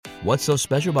What's so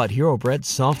special about Hero Bread's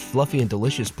soft, fluffy, and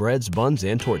delicious breads, buns,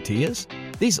 and tortillas?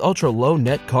 These ultra-low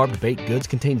net-carb baked goods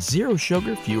contain zero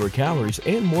sugar, fewer calories,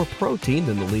 and more protein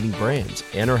than the leading brands,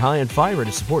 and are high in fiber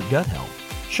to support gut health.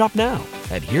 Shop now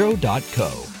at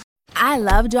Hero.co. I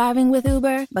love driving with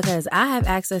Uber because I have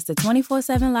access to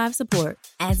 24/7 live support.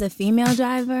 As a female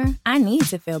driver, I need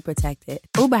to feel protected.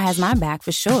 Uber has my back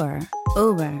for sure.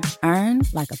 Uber, earn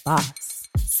like a boss.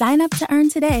 Sign up to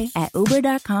earn today at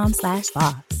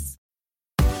uber.com/boss.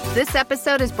 This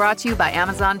episode is brought to you by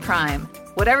Amazon Prime.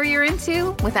 Whatever you're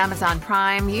into, with Amazon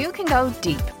Prime, you can go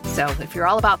deep. So if you're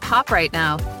all about pop right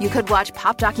now, you could watch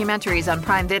pop documentaries on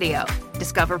Prime Video,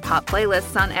 discover pop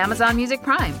playlists on Amazon Music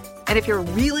Prime. And if you're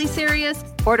really serious,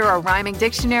 order a rhyming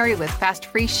dictionary with fast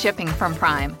free shipping from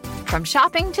Prime. From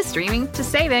shopping to streaming to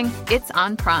saving, it's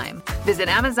on Prime. Visit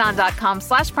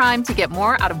Amazon.com/Prime to get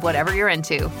more out of whatever you're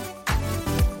into.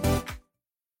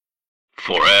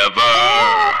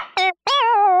 Forever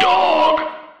Dog.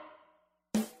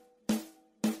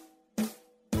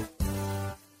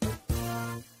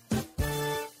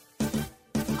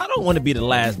 I don't want to be the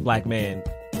last black man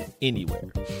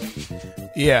anywhere.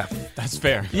 Yeah, that's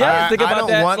fair. Yeah, think about I don't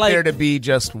that. want Like, there to be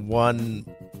just one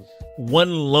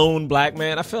lone black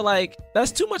man. I feel like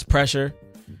that's too much pressure.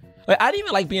 Like, I didn't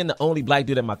even like being the only black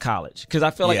dude at my college because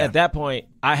I feel like at that point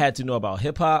I had to know about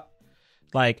hip hop.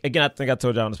 Like, again, I think I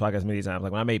told y'all on this podcast many times.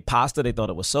 Like, when I made pasta, they thought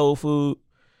it was soul food.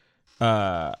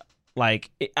 I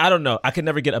don't know. I could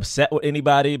never get upset with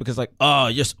anybody because, like,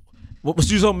 what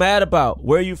was you so mad about?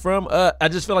 Where are you from? I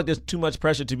just feel like there's too much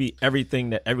pressure to be everything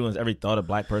that everyone's ever thought a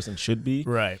black person should be.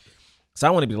 Right. So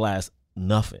I want to be the last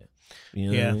nothing.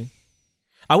 You know what I mean?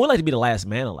 I would like to be the last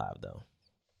man alive, though.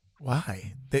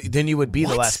 Why? Then you would be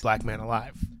the last black man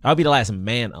alive. I would be the last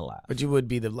man alive. But you would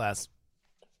be the last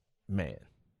man.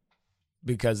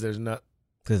 Because there's no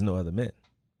other men.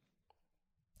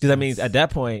 Because that means at that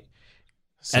point,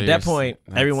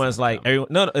 everyone's like,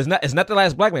 no, it's not the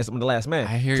last black man. I'm the last man.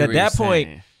 I hear so you.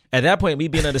 At that point, me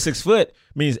being under 6 foot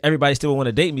means everybody still want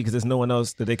to date me because there's no one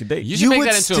else that they could date. You should make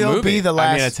that into a movie. Be the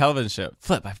last... I mean, a television show.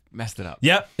 Flip, I messed it up.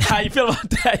 Yep. How you feel about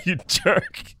that, you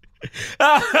jerk?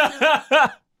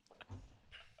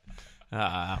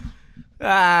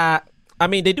 I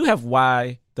mean, they do have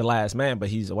Y, the last man, but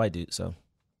he's a white dude, so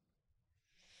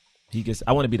he gets.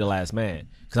 I want to be the last man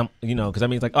because that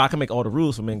means like, I can make all the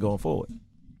rules for men going forward.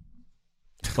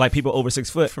 Like people over 6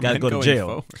 foot got to go to jail.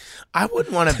 Forward. I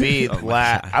wouldn't want to be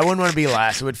last. I wouldn't want to be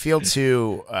last. It would feel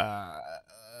too I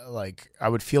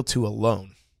would feel too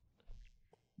alone.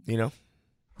 You know,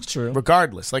 it's true.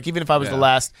 Regardless, like even if I was the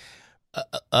last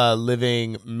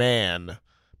living man,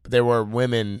 but there were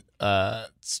women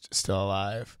still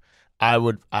alive, I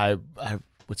would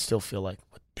still feel like,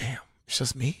 damn, it's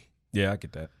just me. Yeah, I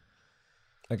get that.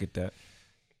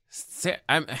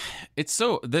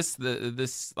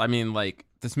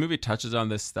 This movie touches on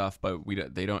this stuff, but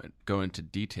they don't go into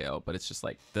detail. But it's just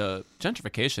like the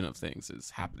gentrification of things is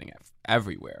happening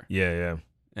everywhere. Yeah.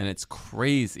 And it's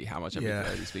crazy how much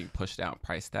everything is being pushed out,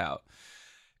 priced out.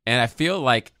 And I feel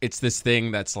like it's this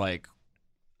thing that's like,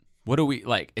 what do we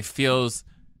like? It feels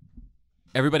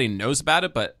everybody knows about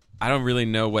it, but I don't really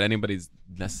know what anybody's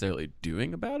necessarily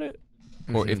doing about it.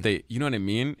 Or if they, you know what I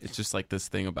mean? It's just like this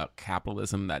thing about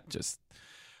capitalism that just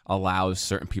allows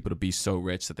certain people to be so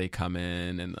rich that they come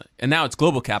in. And now it's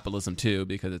global capitalism too,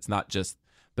 because it's not just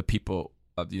the people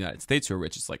of the United States who are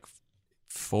rich. It's like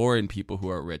foreign people who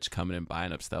are rich coming and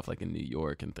buying up stuff like in New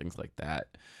York and things like that.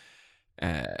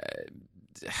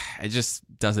 It just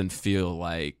doesn't feel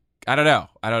like, I don't know.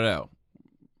 I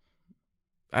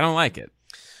don't like it.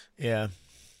 Yeah.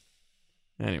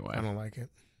 Anyway. I don't like it.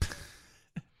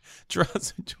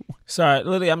 Sorry,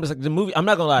 literally, I'm just like, the movie, I'm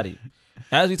not going to lie to you.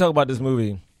 As we talk about this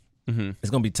movie, it's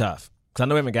going to be tough. Because I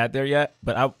know we haven't got there yet,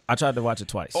 but I tried to watch it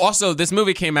twice. Also, this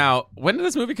movie came out, when did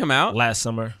this movie come out? Last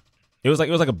summer. It was like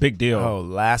a big deal. Oh,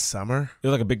 last summer? It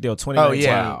was like a big deal. 2019. Oh,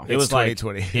 yeah. Wow. It was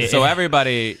 2020. Like, so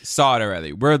everybody saw it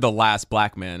already. We're the last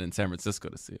black man in San Francisco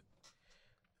to see it.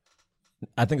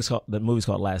 I think the movie's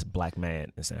called Last Black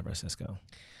Man in San Francisco.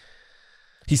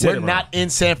 He said we're not in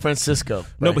San Francisco.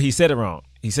 Right? No, but he said it wrong.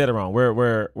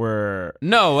 We're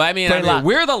No, I mean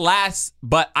we're the last,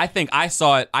 but I think I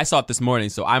saw it this morning,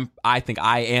 so I think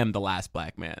I am the last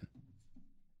black man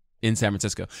in San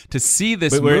Francisco to see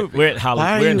this movie. We're in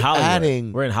Hollywood.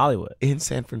 We're in Hollywood. In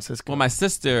San Francisco. Well, my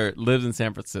sister lives in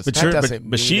San Francisco.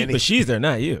 But she's there,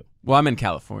 not you. Well, I'm in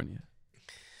California.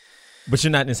 But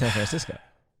you're not in San Francisco.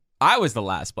 I was the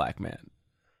last black man.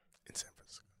 In San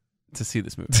Francisco. to see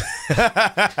this movie.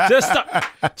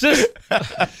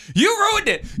 You ruined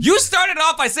it. You started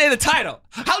off by saying the title.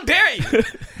 How dare you?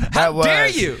 How dare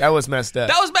you? That was messed up.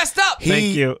 That was messed up.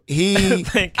 Thank you. He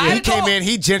came in.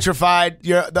 He gentrified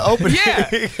the opening. Yeah.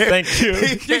 Thank you.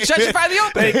 You gentrified the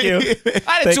opening. Thank you.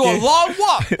 I had to do a long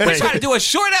walk. We're trying to do a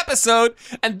short episode,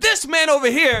 and this man over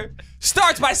here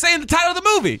starts by saying the title of the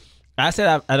movie. I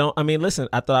said I don't. I mean, listen.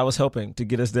 I thought I was helping to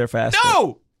get us there faster.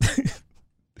 No.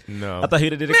 No. I thought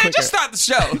he'd have did it Man, quicker. just start the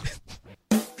show.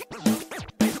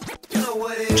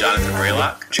 Jonathan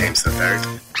Braylock, James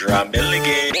III, Gerard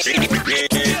Milligan.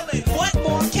 What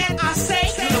more can I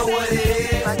say? You know what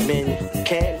it is. Black men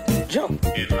can't jump.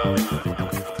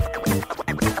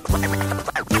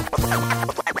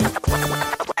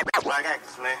 Black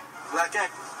actors, man. Black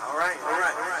actors. All right.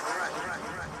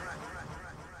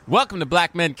 Welcome to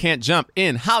Black Men Can't Jump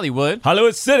in Hollywood.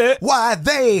 Hollywood City. Why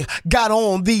they got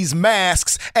on these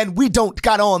masks and we don't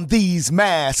got on these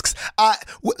masks. I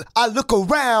look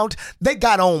around, they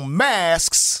got on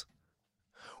masks.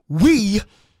 We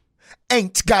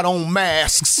ain't got on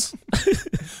masks.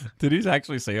 Did he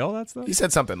actually say all that stuff? He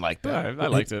said something like that. I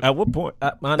liked it. At what point?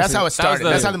 Honestly, That's how it started.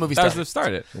 That's how the movie started. That was the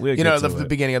started. We'll You get know, to the it.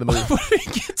 beginning of the movie.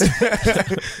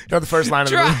 You know, the first line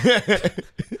of the movie.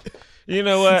 You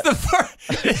know what? The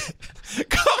first...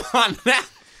 Come on now.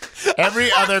 Every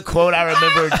other quote I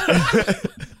remembered.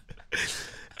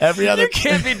 Every other. You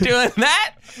can't be doing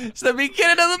that. It's the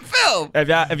beginning of the film. If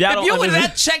y'all If don't you would understand-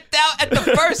 have checked out at the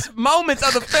first moments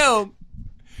of the film,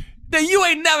 then you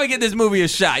ain't never get this movie a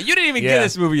shot. You didn't even give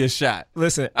this movie a shot.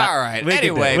 Listen. All right. we'll get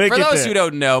there. Anyway, We'll for get those there. who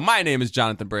don't know, my name is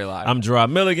Jonathan Braylock. I'm Gerard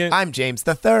Milligan. I'm James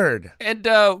III. And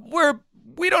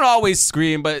we don't always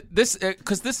scream, but this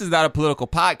because this is not a political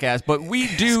podcast, but we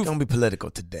do. It's gonna be political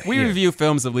today. We review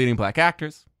films of leading black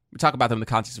actors. We talk about them in the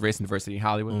context of race and diversity in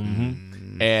Hollywood.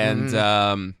 And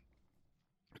I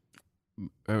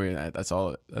mean, that's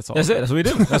all. That's all. That's it. That's what we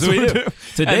do. That's what we do.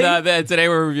 Today, And then today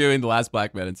we're reviewing The Last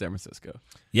Black Men in San Francisco,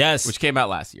 yes, which came out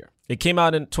last year. it came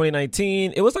out in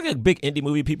 2019. It was like a big indie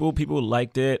movie. People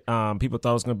liked it. People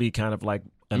thought it was going to be kind of like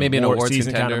Maybe an awards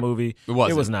season kind of contender. movie. It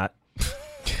wasn't. It was not.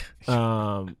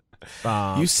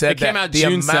 You said It came that out the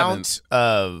June amount 7th.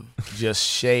 of just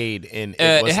shade in it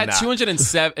It was had not.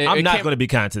 207. I'm it not came- going to be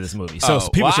kind to this movie, so Oh,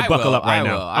 people well, should I buckle will. up right I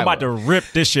now. will. I'm about to rip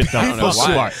this shit I don't know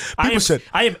apart. why.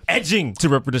 I am edging to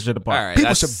rip this shit apart. All right, People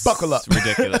that's should buckle up.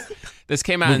 Ridiculous. This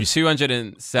came out in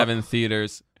 207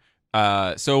 theaters.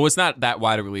 So it was not that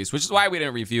wide a release, which is why we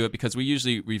didn't review it, because we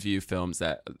usually review films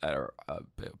that are a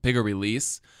bigger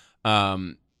release.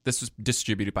 This was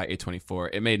distributed by A24.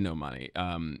 It made no money.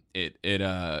 It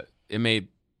made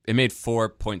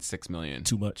 $4.6 million.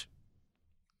 Too much.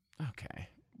 Okay.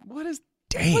 What's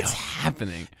Damn.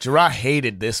 happening? Gerard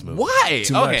hated this movie. Why?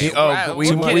 Too much. Okay. Oh, we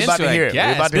about to hear it.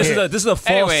 We're about to This hear is it. a false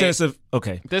Anyway, sense of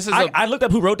okay. this is I looked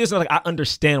up who wrote this and I was like, I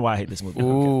understand why I hate this movie.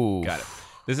 Ooh. Got it.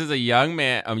 This is a young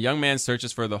man. A young man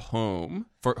searches for home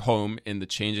in the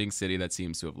changing city that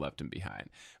seems to have left him behind.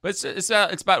 But it's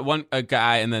about a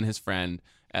guy and then his friend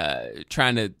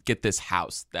trying to get this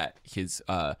house that he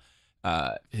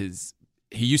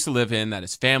used to live in, that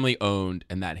his family owned,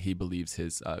 and that he believes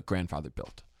his grandfather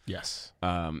built. Yes.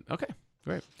 Okay,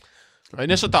 great.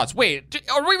 Initial thoughts. Wait,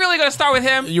 are we really gonna start with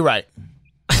him? You're right.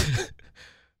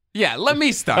 Yeah, let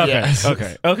me start. Yes.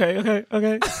 Okay. Okay.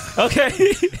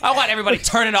 I want everybody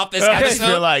turning off this I episode. just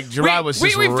feel like Gerard was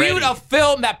just we reviewed ready. a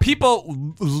film that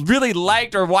people really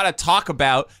liked or want to talk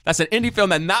about. That's an indie film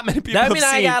that not many people That have mean I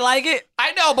seen. ain't gotta like it.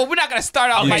 I know, but we're not going to start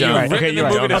off by you You're right. ripping the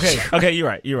movie to Okay, you're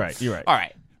right. You're right. All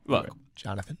right, look.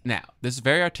 Jonathan. Now, this is a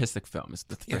very artistic film. Is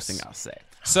the first thing I'll say.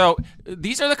 So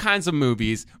these are the kinds of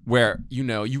movies where you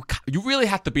really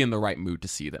have to be in the right mood to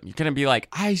see them. You're going to be like,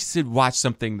 I should watch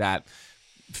something that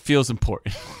feels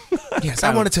important. Yes,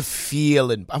 I wanted to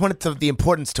feel and I wanted the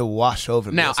importance to wash over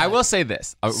me. Now, I will say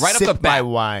this right off Sip the bat. my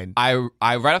wine. I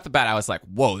right off the bat, I was like,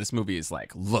 "Whoa, this movie is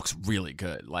looks really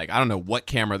good." Like, I don't know what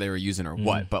camera they were using or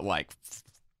what, but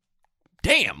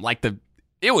damn,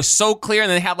 it was so clear, and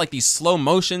then they have these slow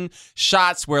motion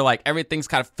shots where everything's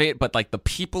kind of fade, but the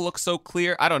people look so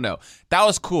clear. I don't know. That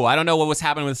was cool. I don't know what was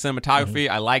happening with cinematography.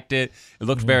 I liked it. It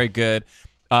looked very good.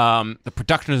 The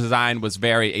production design was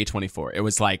very A24. It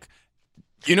was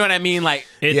you know what I mean?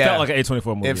 It felt like an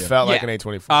A24 movie. It felt like Yeah. an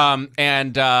A24.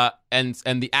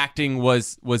 And the acting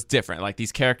was different.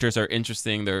 These characters are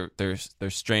interesting. They're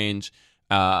strange.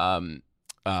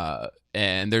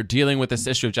 And they're dealing with this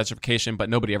issue of gentrification, but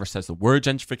nobody ever says the word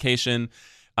gentrification.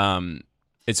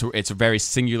 It's a very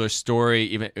singular story,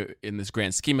 even in this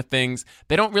grand scheme of things.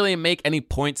 They don't really make any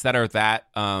points that are that.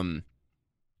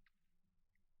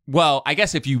 Well, I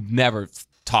guess if you've never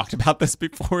talked about this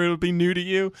before, it'll be new to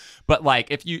you. But like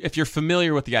if you're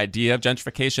familiar with the idea of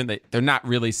gentrification, they're not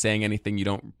really saying anything you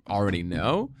don't already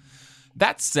know.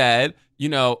 That said,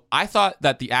 I thought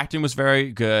that the acting was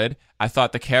very good. I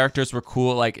thought the characters were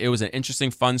cool. Like it was an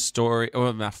interesting, fun story.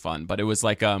 Well, not fun, but it was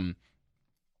like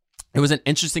it was an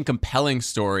interesting, compelling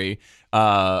story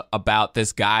about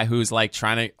this guy who's like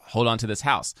trying to hold on to this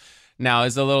house. Now,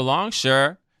 is it a little long?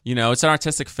 Sure. It's an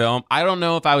artistic film. I don't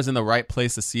know if I was in the right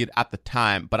place to see it at the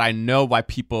time, but I know why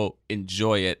people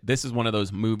enjoy it. This is one of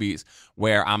those movies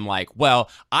where I'm like,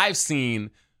 well, I've seen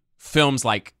films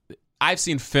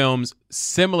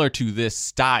similar to this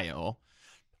style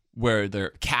where their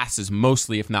cast is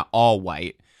mostly, if not all,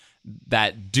 white,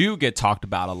 that do get talked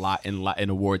about a lot in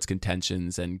awards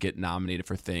contentions and get nominated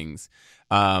for things.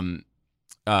 But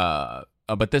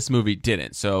this movie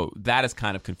didn't. So that is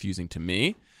kind of confusing to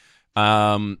me.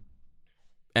 And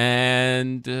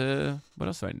what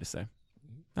else do I need to say?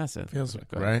 That's it. Feels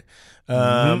right.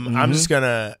 I'm just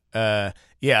gonna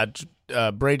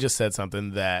Bray just said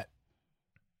something that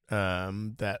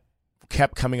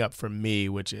kept coming up for me,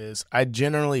 which is I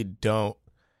generally don't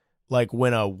like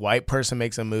when a white person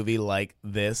makes a movie like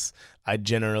this. I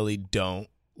generally don't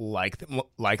like them.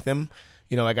 Like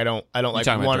I don't like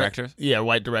white directors. Yeah,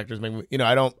 white directors make.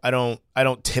 I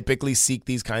don't typically seek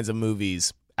these kinds of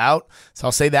movies out. So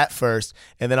I'll say that first,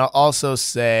 and then I'll also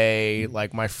say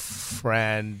like my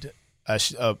friend,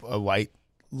 a white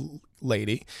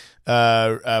lady,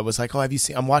 was like, "Oh, have you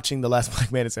seen? I'm watching The Last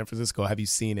Black Man in San Francisco. Have you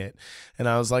seen it?" And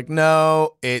I was like,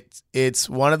 "No, it's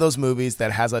one of those movies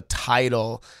that has a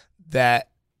title that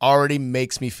already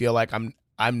makes me feel like I'm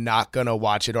not gonna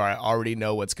watch it, or I already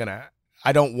know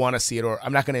I don't want to see it, or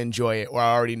I'm not going to enjoy it, or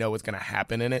I already know what's going to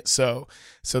happen in it. So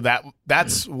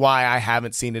that's why I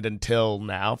haven't seen it until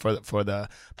now for the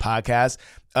podcast.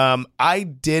 I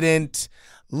didn't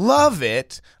love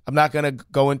it. I'm not going to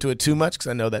go into it too much because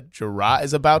I know that Jarrah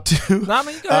is about to. Go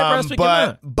ahead,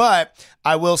 bro, but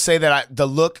I will say that the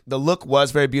look was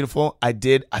very beautiful. I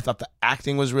thought the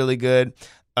acting was really good.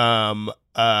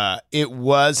 It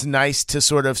was nice to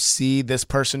sort of see this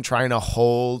person trying to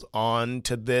hold on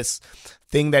to this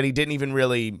thing that he didn't even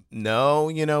really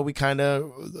know. We kind of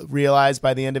realized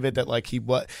by the end of it that like he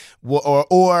or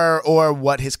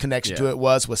what his connection to it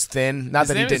was thin. Not his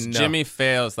that he name didn't is know. Jimmy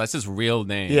Fails. That's his real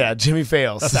name. Yeah, Jimmy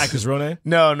Fails. That's the actor's real name?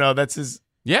 No, that's his.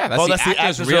 Yeah, that's the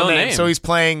actor's real name. So he's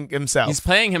playing himself. He's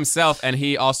playing himself, and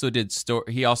he also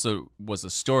he also was a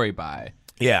story by.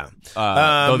 Yeah.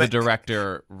 Though the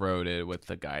director wrote it with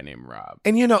the guy named Rob.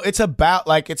 And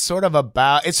it sort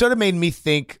of made me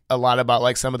think a lot about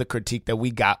like some of the critique that we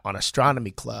got on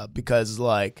Astronomy Club, because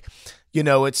like,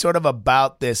 it's sort of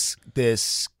about this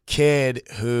kid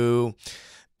who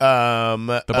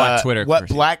the Black Twitter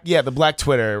the Black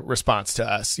Twitter response to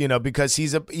us, because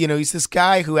he's this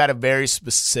guy who had a very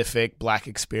specific Black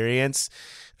experience.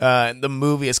 The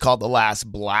movie is called The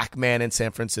Last Black Man in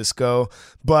San Francisco,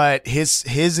 but his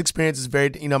experience is very,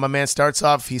 my man starts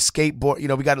off, he's skateboard,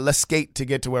 let's skate to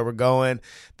get to where we're going.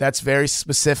 That's very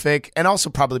specific, and also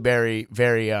probably very,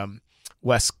 very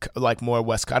West, like more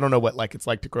West. I don't know what like it's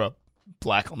like to grow up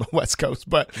Black on the West Coast,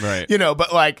 but right.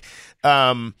 But like,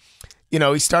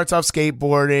 he starts off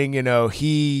skateboarding.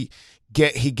 He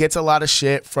gets a lot of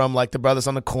shit from like the brothers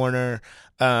on the corner.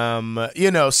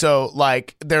 So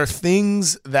like there are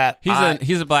things that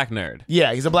he's a black nerd.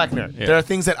 Yeah, he's a black nerd. Yeah. There are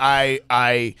things that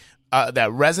I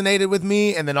that resonated with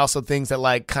me, and then also things that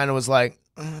like kind of was like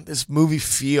this movie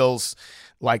feels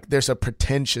like there's a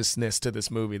pretentiousness to this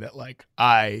movie that like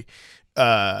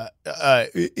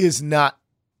it's not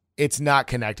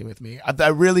connecting with me. I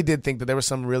really did think that there were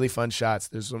some really fun shots.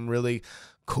 There's some really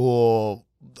cool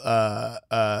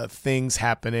things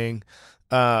happening,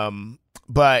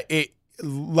 but it.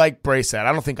 Like Bray said,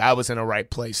 I don't think I was in a right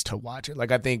place to watch it.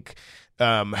 Like I think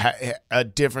a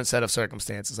different set of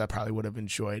circumstances, I probably would have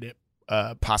enjoyed it,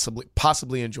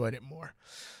 possibly enjoyed it more.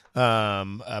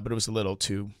 But it was a little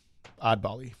too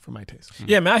oddball-y for my taste.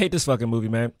 Yeah, man, I hate this fucking movie,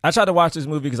 man. I tried to watch this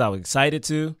movie because I was excited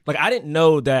to. Like, I didn't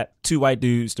know that two white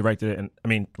dudes wrote it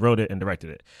and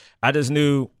directed it. I just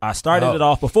knew I started it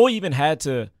off before we even had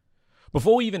to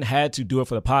do it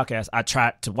for the podcast. I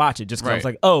tried to watch it just because I was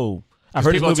like, oh. I've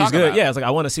heard this movie's good. Yeah, it's like,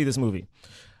 I want to see this movie.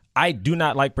 I do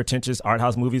not like pretentious art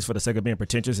house movies for the sake of being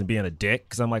pretentious and being a dick,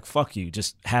 because I'm like, fuck you.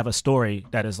 Just have a story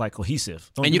that is like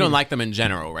cohesive. And you don't like them in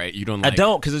general, right? You don't like I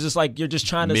don't, because it's just like you're just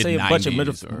trying to say a bunch of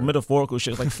metaphorical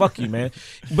shit. It's like, fuck you, man.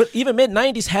 But even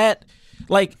mid-90s had,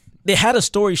 like, they had a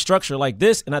story structure like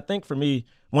this, and I think for me,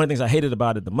 one of the things I hated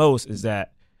about it the most is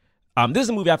that this is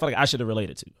a movie I feel like I should have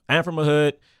related to. I am from a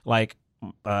hood, like,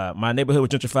 my neighborhood was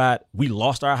gentrified. We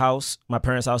lost our house, my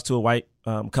parents' house, to a white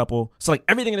couple. So like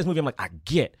everything in this movie, I'm like, I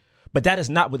get. But that is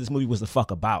not what this movie was the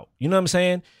fuck about. You know what I'm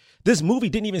saying? This movie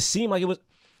didn't even seem like it was.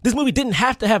 This movie didn't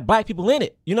have to have black people in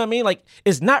it. You know what I mean? Like,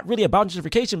 it's not really about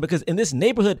gentrification because in this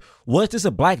neighborhood, was this a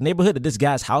black neighborhood that this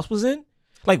guy's house was in?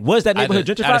 Like, was that neighborhood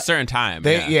gentrified? At a certain time.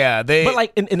 But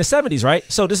like in the 70s, right?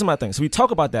 So this is my thing. So we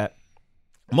talk about that.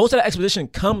 Most of that exposition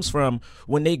comes from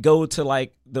when they go to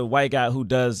like the white guy who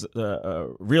does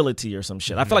realty or some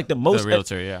shit. I feel like the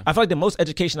realtor, I feel like the most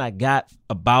education I got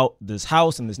about this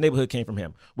house and this neighborhood came from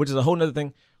him, which is a whole nother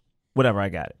thing. Whatever, I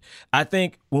got it. I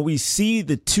think when we see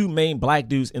the two main black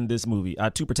dudes in this movie, our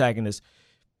two protagonists,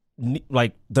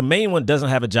 like the main one doesn't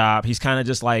have a job. He's kind of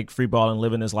just like freeballing,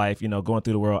 living his life, you know, going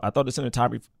through the world. I thought the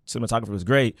cinematography was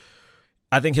great.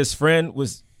 I think his friend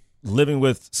was living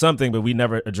with something, but we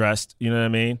never addressed, you know what I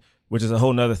mean? Which is a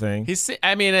whole nother thing. It seemed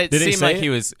like he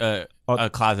was a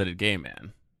closeted gay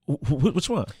man. Which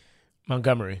one?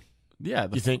 Montgomery. Yeah,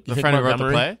 you think the friend who wrote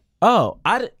the play? Oh,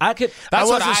 I could. I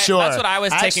wasn't sure. That's what I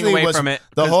was taking away from it.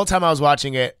 The whole time I was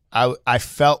watching it, I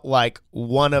felt like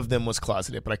one of them was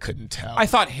closeted, but I couldn't tell. I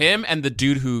thought him and the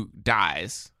dude who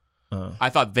dies.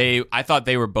 I thought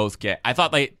they were both gay. I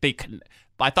thought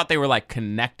they were like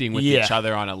connecting with each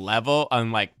other on a level,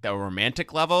 on like the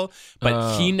romantic level,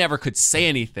 but he never could say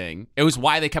anything. It was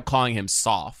why they kept calling him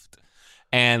soft,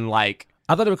 and like.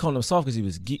 I thought they were calling him soft because he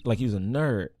was he was a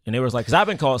nerd, and they was like, because I've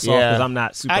been called soft because I'm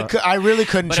not super. I really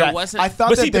couldn't. But it wasn't. I thought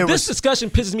but that see, this discussion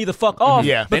pisses me the fuck off.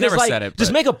 Yeah, they never like, said it.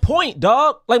 Just make a point,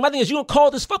 dog. Like my thing is, you don't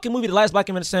call this fucking movie The Last Black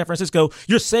Man in San Francisco.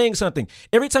 You're saying something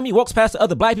every time he walks past the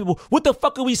other black people. What the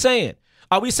fuck are we saying?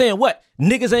 Are we saying what?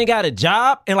 Niggas ain't got a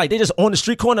job and like they just on the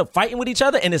street corner fighting with each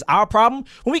other and it's our problem?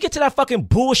 When we get to that fucking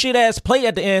bullshit ass play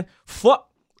at the end, fuck.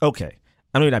 Okay,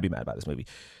 I know you're not be mad about this movie.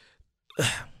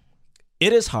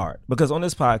 It is hard because on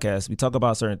this podcast, we talk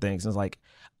about certain things. And it's like,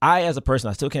 I, as a person,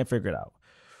 I still can't figure it out.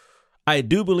 I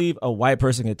do believe a white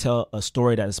person can tell a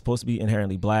story that is supposed to be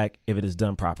inherently black if it is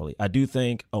done properly. I do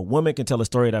think a woman can tell a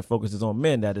story that focuses on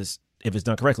men that is, if it's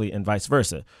done correctly, and vice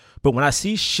versa. But when I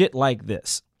see shit like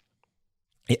this,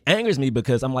 it angers me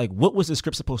because I'm like, what was the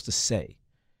script supposed to say?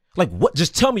 Like, what?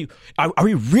 Just tell me, are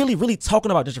we really, really talking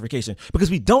about gentrification?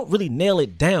 Because we don't really nail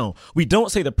it down. We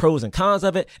don't say the pros and cons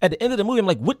of it. At the end of the movie, I'm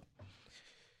like, what?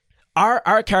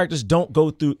 Our characters don't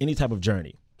go through any type of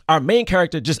journey. Our main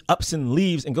character just ups and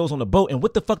leaves and goes on the boat. And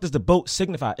what the fuck does the boat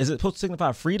signify? Is it supposed to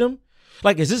signify freedom?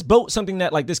 Like, is this boat something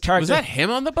that like this character? Was that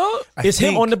him on the boat? It's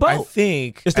him on the boat. I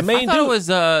think it's the main dude. It was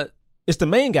It's the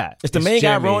main guy. It's the main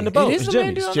guy rowing the boat. It is it's the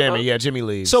main dude It's Jimmy. Yeah, Jimmy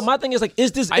leaves. So my thing is like,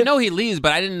 is this? I know he leaves,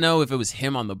 but I didn't know if it was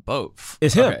him on the boat.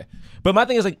 It's him. Okay. But my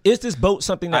thing is like, is this boat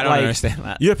something that I don't like understand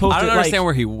that. you're supposed I don't to understand like,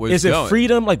 where he was Is it going.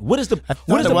 freedom? Like, what is the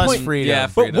what is the point? Freedom. Yeah,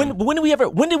 But freedom. when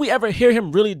did we ever hear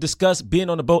him really discuss being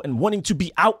on the boat and wanting to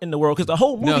be out in the world? Because the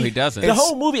whole movie, No, he doesn't. The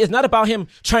whole movie is not about him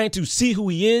trying to see who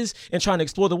he is and trying to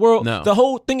explore the world. No. The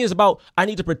whole thing is about I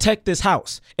need to protect this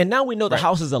house, and now we know the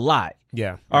house is a lie.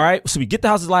 Yeah. All right. So we get the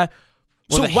house is a lie.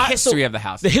 Well, so the history of the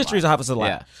house. The is a history of lie. the house is a lie.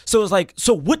 Yeah. So it's like,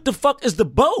 so what the fuck is the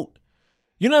boat?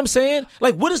 You know what I'm saying?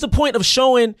 Like, what is the point of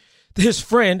showing his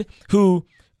friend who,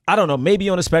 I don't know, maybe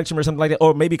on the spectrum or something like that,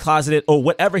 or maybe closeted or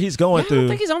whatever he's going through? I don't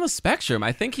think he's on the spectrum.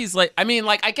 I think he's like, I mean,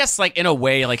 like, I guess like in a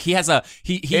way, like he has a,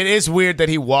 he It is weird that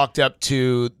he walked up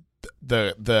to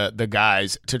the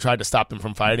guys to try to stop them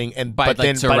from fighting, and By, but like,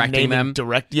 then directing by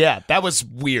them. Yeah, that was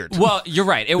weird. Well, you're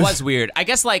right. It was weird. I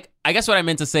guess what I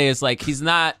meant to say is like he's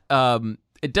not.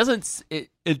 It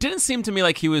didn't seem to me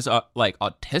like he was like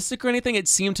autistic or anything. It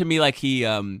seemed to me like he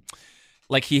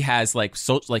has like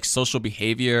social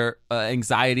behavior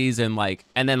anxieties and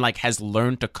then like has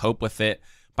learned to cope with it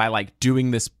by like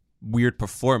doing this weird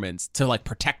performance to like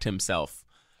protect himself.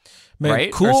 Man,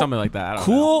 right? Cool, or something like that. I don't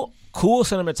know. Cool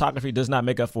cinematography does not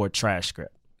make up for a trash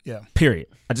script. Yeah. Period.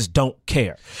 I just don't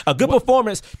care. A good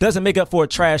performance doesn't make up for a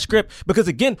trash script because,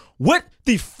 again, what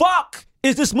the fuck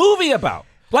is this movie about?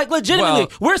 Like, legitimately,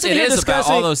 Well, we're sitting it here is about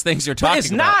discussing all those things you're but talking it's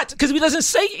about. not because he doesn't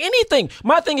say anything.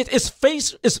 My thing is, it's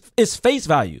face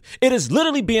value. It is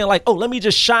literally being like, oh, let me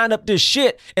just shine up this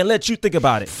shit and let you think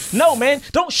about it. No, man,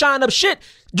 don't shine up shit.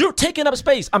 You're taking up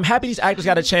space. I'm happy these actors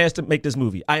got a chance to make this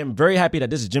movie. I am very happy that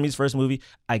this is Jimmy's first movie.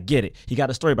 I get it. He got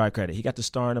a story by credit. He got to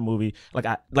star in a movie.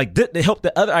 They helped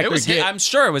the other actors. I'm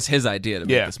sure it was his idea to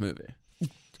make this movie.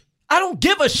 I don't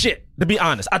give a shit, to be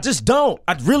honest. I just don't.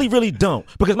 I really, really don't.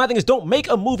 Because my thing is, don't make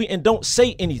a movie and don't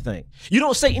say anything. You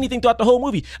don't say anything throughout the whole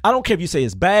movie. I don't care if you say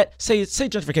it's bad. Say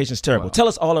gentrification is terrible. Wow. Tell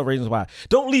us all the reasons why.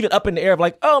 Don't leave it up in the air of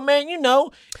like, oh man,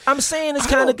 I'm saying it's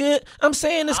kind of good. I'm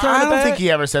saying it's kind of bad. I don't think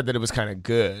he ever said that it was kind of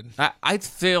good. I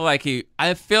feel like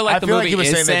the movie he was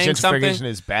is saying that gentrification something.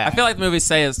 Is bad. I feel like the movie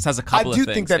says a couple of things.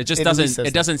 Think that it just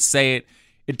doesn't say it.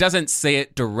 It doesn't say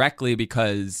it directly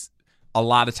because a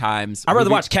lot of times I'd rather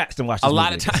watch Cats than watch this movie.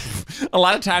 A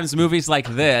lot of times movies like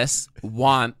this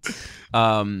want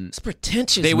it's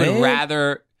pretentious. They would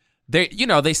rather they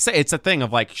say it's a thing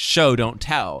of like show don't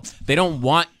tell. They don't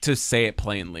want to say it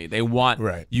plainly. They want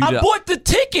you to I bought the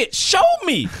ticket. Show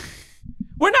me.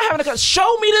 We're not having a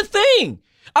show me the thing.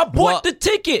 I bought the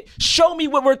ticket. Show me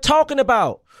what we're talking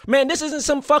about. Man, this isn't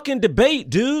some fucking debate,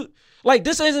 dude. Like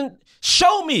this isn't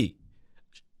show me.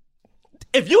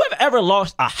 If you have ever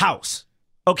lost a house,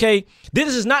 okay,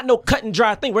 this is not no cut and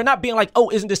dry thing. We're not being like, oh,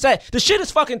 isn't this sad? The shit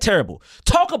is fucking terrible.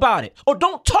 Talk about it or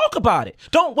don't talk about it.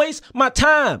 Don't waste my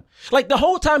time. Like the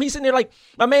whole time he's sitting there like,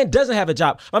 my man doesn't have a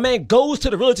job. My man goes to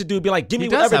the realtor dude, be like, give me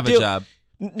whatever deal. He does have a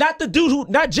job. Not the dude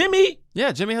not Jimmy.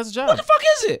 Yeah, Jimmy has a job. What the fuck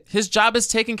is it? His job is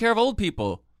taking care of old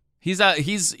people.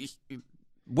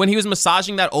 When he was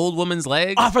massaging that old woman's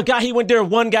leg. I forgot he went there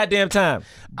one goddamn time.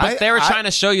 But they were trying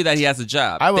to show you that he has a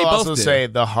job. I will also say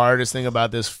the hardest thing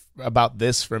about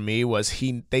this for me was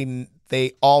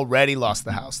they already lost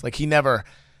the house. Like they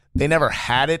never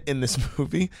had it in this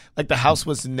movie. Like the house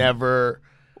was never.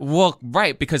 Well,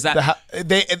 right, because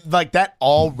that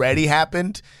already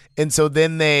happened. And so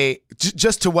then they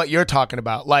just to what you're talking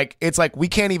about, like it's like we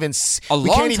can't even see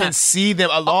them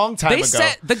a long time ago.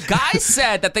 The guy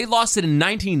said that they lost it in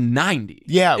 1990.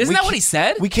 Yeah, isn't that what he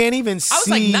said? We can't even see. I was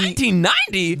like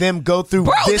 1990. Them go through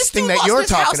this thing that you're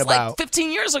talking about like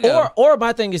 15 years ago. Or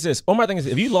my thing is this.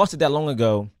 If you lost it that long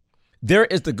ago, there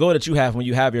is the goal that you have when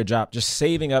you have your job, just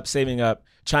saving up,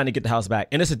 trying to get the house back.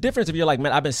 And it's a difference if you're like,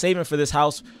 man, I've been saving for this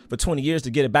house for 20 years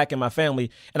to get it back in my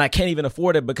family, and I can't even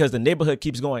afford it because the neighborhood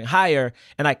keeps going higher,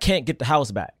 and I can't get the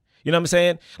house back. You know what I'm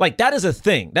saying? Like, that is a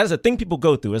thing. That is a thing people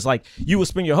go through. It's like you will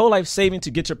spend your whole life saving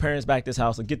to get your parents back this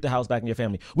house and get the house back in your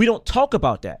family. We don't talk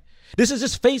about that. This is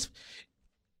just face.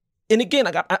 And again,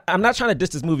 I'm not trying to diss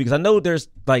this movie because I know there's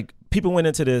like people went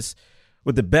into this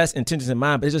with the best intentions in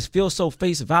mind, but it just feels so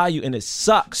face value and it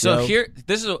sucks. So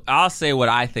I'll say what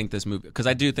I think this movie, because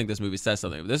I do think this movie says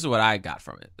something. This is what I got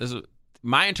from it.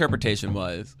 My interpretation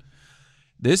was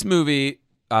this movie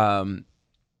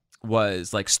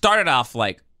was like started off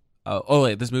like,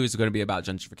 this movie is going to be about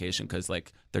gentrification because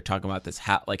like they're talking about this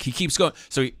house. Like he keeps going.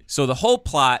 So the whole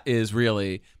plot is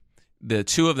really the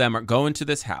two of them are going to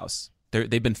this house.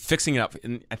 They've been fixing it up,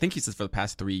 and I think he says for the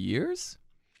past 3 years.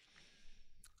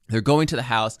 They're going to the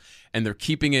house and they're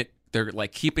keeping it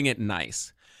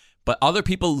nice. But other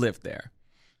people live there.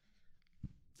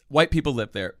 White people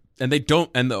live there. And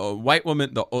the white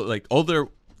woman, the older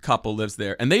couple lives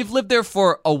there. And they've lived there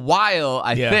for a while,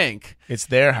 I think. It's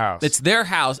their house. It's their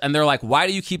house. And they're like, why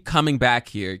do you keep coming back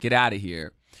here? Get out of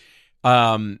here.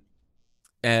 And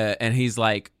he's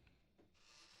like,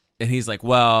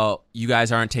 well, you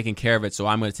guys aren't taking care of it, so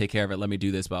I'm going to take care of it. Let me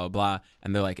do this, blah, blah, blah.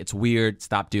 And they're like, it's weird.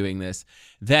 Stop doing this.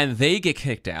 Then they get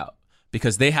kicked out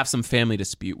because they have some family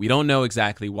dispute. We don't know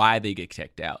exactly why they get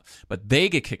kicked out, but they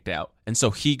get kicked out. And so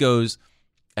he goes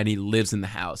and he lives in the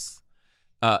house.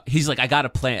 He's like, I got a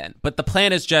plan. But the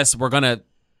plan is just we're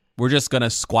just going to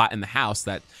squat in the house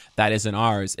that isn't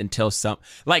ours until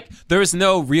there is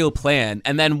no real plan.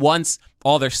 And then once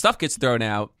all their stuff gets thrown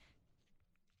out,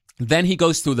 then he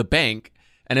goes through the bank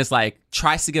and is like,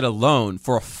 tries to get a loan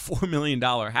for a $4 million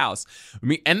house.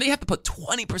 And they have to put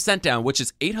 20% down, which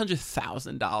is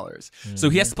 $800,000. Mm-hmm. So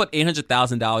he has to put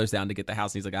 $800,000 down to get the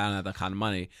house. And he's like, I don't have that kind of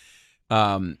money.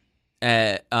 And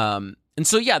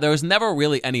so, yeah, there was never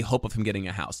really any hope of him getting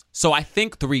a house. So I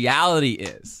think the reality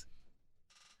is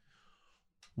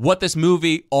what this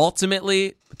movie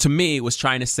ultimately, to me, was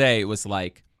trying to say was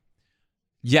like,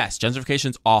 yes,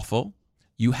 gentrification's awful.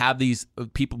 You have these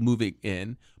people moving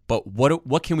in, but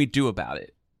what can we do about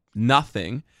it?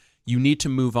 Nothing. You need to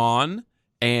move on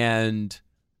and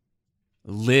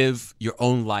live your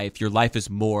own life. Your life is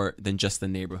more than just the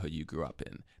neighborhood you grew up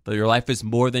in. Your life is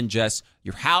more than just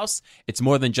your house. It's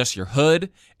more than just your hood.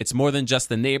 It's more than just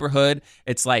the neighborhood.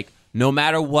 It's like no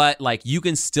matter what, like you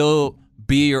can still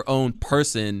be your own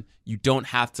person. You don't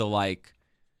have to like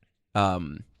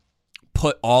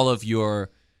put all of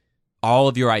your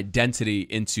identity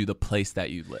into the place that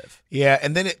you live. Yeah,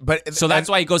 and then so that's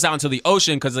why he goes out into the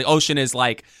ocean, because the ocean is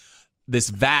like this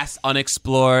vast,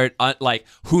 unexplored, like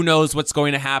who knows what's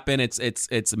going to happen.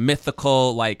 It's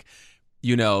mythical. Like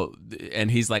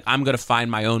and he's like, I'm going to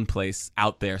find my own place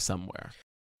out there somewhere.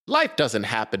 Life doesn't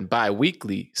happen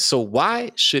bi-weekly, so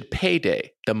why should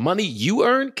payday? The money you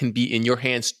earn can be in your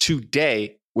hands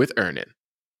today with Earnin.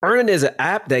 Earnin is an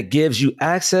app that gives you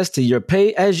access to your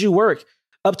pay as you work,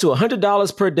 up to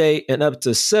 $100 per day and up to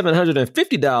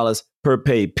 $750 per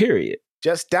pay period.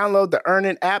 Just download the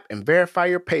Earnin app and verify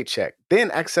your paycheck.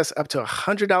 Then access up to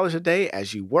 $100 a day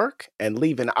as you work and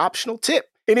leave an optional tip.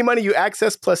 Any money you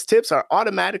access plus tips are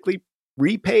automatically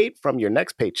repaid from your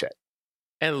next paycheck.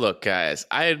 And look, guys,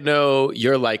 I know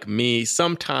you're like me.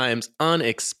 Sometimes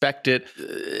unexpected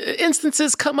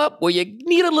instances come up where you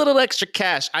need a little extra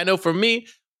cash. I know for me,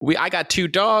 I got 2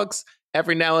 dogs.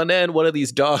 Every now and then, one of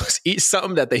these dogs eats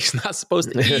something that they're not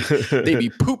supposed to eat. They be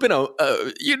pooping,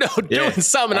 doing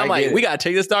something. I'm like, we got to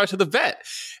take this dog to the vet.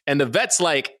 And the vet's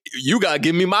like, you got to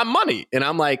give me my money. And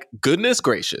I'm like, goodness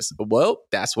gracious. Well,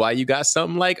 that's why you got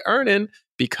something like Earnin,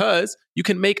 because you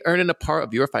can make Earnin a part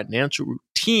of your financial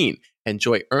routine.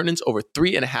 Enjoy Earnin's over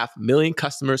 3.5 million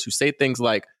customers who say things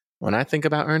like, when I think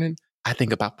about Earnin, I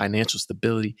think about financial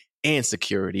stability and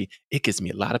security. It gives me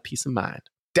a lot of peace of mind.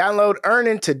 Download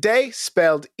Earnin today,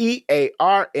 spelled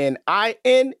EARNIN,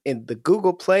 in the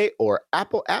Google Play or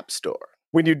Apple App Store.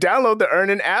 When you download the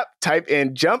Earnin app, type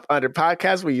in Jump Under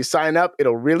Podcast when you sign up.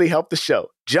 It'll really help the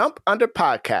show. Jump Under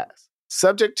Podcast.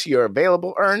 Subject to your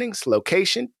available earnings,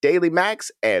 location, daily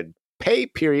max, and pay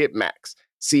period max.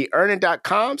 See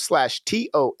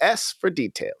earnin.com/TOS for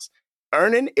details.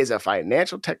 Earnin is a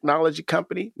financial technology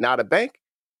company, not a bank.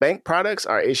 Bank products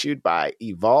are issued by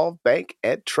Evolve Bank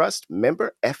and Trust,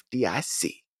 member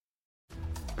FDIC.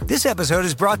 This episode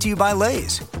is brought to you by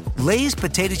Lay's. Lay's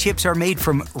potato chips are made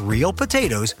from real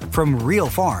potatoes from real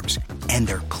farms, and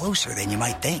they're closer than you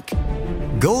might think.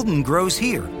 Golden grows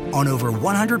here on over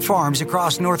 100 farms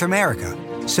across North America.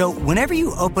 So whenever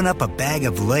you open up a bag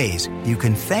of Lay's, you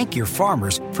can thank your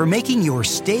farmers for making your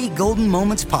Stay Golden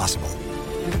moments possible.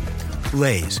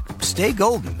 Lay's, stay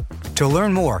golden. To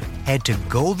learn more, head to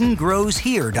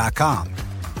goldengrowshere.com.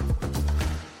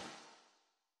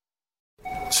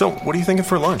 So, what are you thinking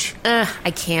for lunch?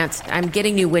 I can't. I'm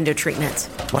getting new window treatments.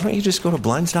 Why don't you just go to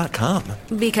Blinds.com?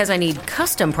 Because I need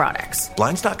custom products.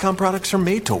 Blinds.com products are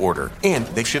made to order, and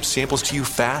they ship samples to you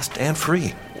fast and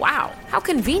free. Wow, how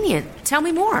convenient. Tell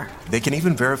me more. They can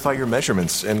even verify your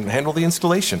measurements and handle the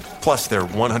installation. Plus, their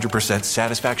 100%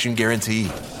 satisfaction guarantee.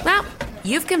 Well,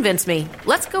 you've convinced me.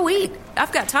 Let's go eat.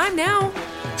 I've got time now.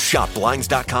 Shop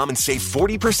Blinds.com and save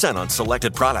 40% on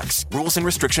selected products. Rules and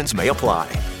restrictions may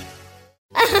apply.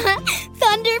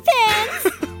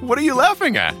 Thunderpants! What are you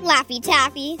laughing at? Laffy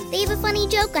Taffy. They have a funny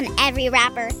joke on every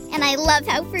wrapper, and I love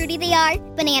how fruity they are.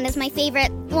 Banana's my favorite.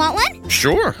 Want one?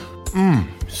 Sure.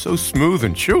 So smooth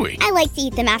and chewy. I like to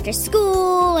eat them after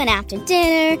school and after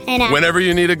dinner and after... Whenever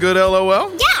you need a good LOL?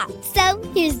 Yeah! So,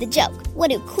 here's the joke.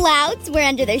 What do clouds wear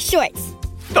under their shorts?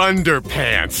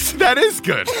 Thunderpants. That is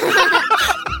good.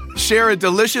 Share a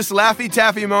delicious Laffy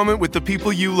Taffy moment with the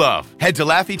people you love. Head to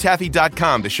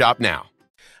LaffyTaffy.com to shop now.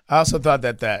 I also thought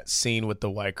that scene with the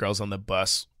white girls on the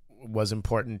bus was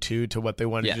important too to what they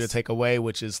wanted you to take away,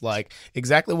 which is like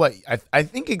exactly what I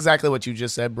think exactly what you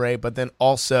just said, Bray. But then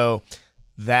also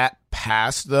that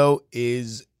past though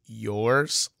is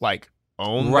yours, like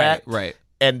own that. Right.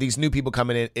 And these new people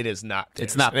coming in, it is not theirs.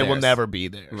 It's not and theirs. It will never be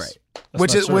theirs. Right.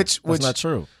 That's not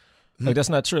true. Like that's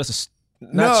not true. That's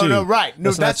right. No,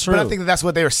 that's not true. But I think that's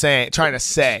what they were trying to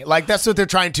say. Like that's what they're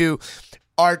trying to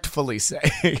artfully say,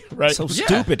 right? So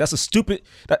stupid. That's a stupid.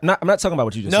 I'm not talking about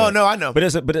what you just said. No, I know.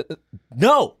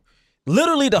 No.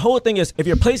 Literally, the whole thing is if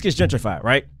your place gets gentrified,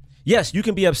 right? Yes, you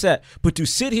can be upset, but to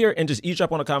sit here and just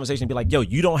eavesdrop on a conversation and be like, "Yo,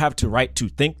 you don't have the right to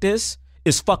think this,"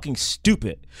 is fucking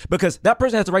stupid. Because that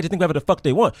person has the right to think whatever the fuck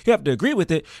they want. You have to agree with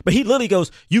it. But he literally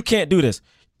goes, "You can't do this."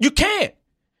 You can't.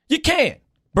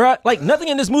 Bruh, like nothing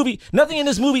in this movie.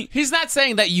 He's not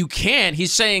saying that you can.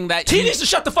 He's saying that he needs to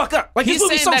shut the fuck up. Like he's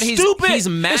this movie's so stupid. He's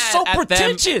mad. It's so at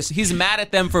pretentious. Them. He's mad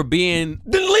at them for being.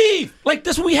 Then leave. Like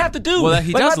that's what we have to do. Well,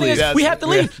 he does leave. We have to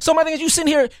leave. So my thing is, you sitting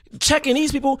here checking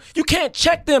these people. You can't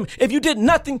check them if you did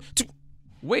nothing to.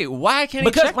 Wait, why can't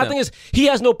he check them? Because my thing is, he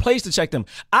has no place to check them.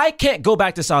 I can't go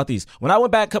back to Southeast. When I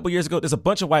went back a couple years ago, there's a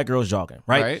bunch of white girls jogging,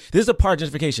 right? This is a part of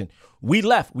gentrification. We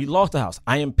left. We lost the house.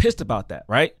 I am pissed about that,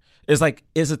 right?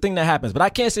 It's a thing that happens. But I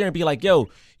can't sit here and be like, yo,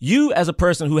 you as a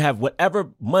person who have whatever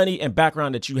money and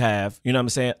background that you have, you know what I'm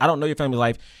saying? I don't know your family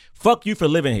life. Fuck you for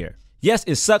living here. Yes,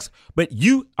 it sucks, but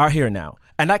you are here now.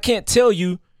 And I can't tell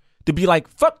you to be like,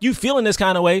 fuck you feeling this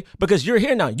kind of way because you're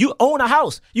here now. You own a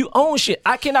house. You own shit.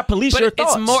 I cannot police your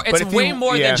thoughts. It's way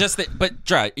more than just the, but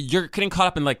Dra, you're getting caught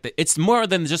up in like it's more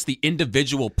than just the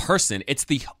individual person. It's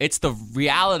the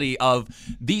reality of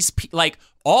these like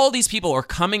all these people are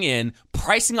coming in,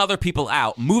 pricing other people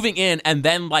out, moving in, and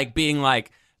then like being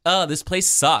like, oh, this place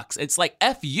sucks. It's like,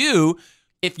 F you.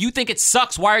 If you think it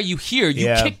sucks, why are you here?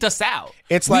 You kicked us out.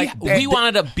 It's like we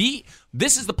wanted to be.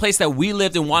 This is the place that we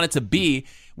lived and wanted to be.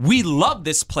 We love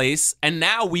this place, and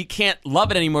now we can't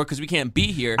love it anymore because we can't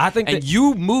be here. I think and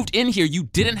you moved in here. You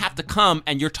didn't have to come,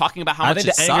 and you're talking about how much it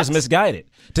sucks. I think the anger is misguided.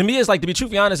 To me, it's like, to be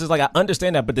truthfully honest, is like I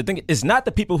understand that, but the thing is not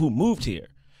the people who moved here.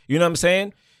 You know what I'm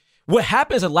saying? What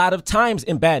happens a lot of times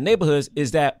in bad neighborhoods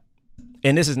is that,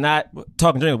 and this is not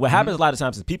talking generally, what happens a lot of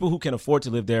times is people who can afford to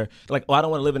live there, like, oh, I don't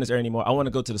want to live in this area anymore. I want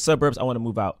to go to the suburbs. I want to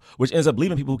move out, which ends up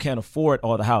leaving people who can't afford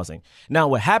all the housing. Now,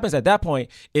 what happens at that point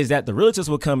is that the realtors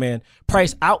will come in,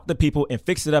 price out the people and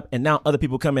fix it up, and now other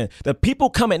people come in. The people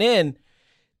coming in,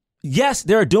 yes,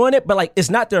 they're doing it, but like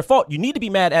it's not their fault. You need to be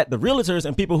mad at the realtors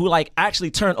and people who like actually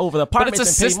turn over the apartments. But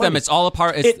it's a and pay system. money. It's all a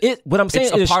part. What I'm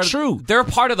saying is true. They're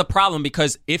part of the problem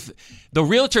because if the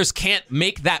realtors can't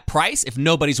make that price, if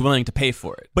nobody's willing to pay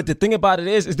for it. But the thing about it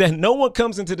is that no one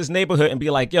comes into this neighborhood and be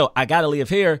like, yo, I gotta live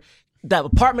here. That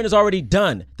apartment is already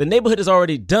done. The neighborhood is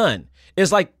already done.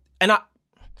 It's like, it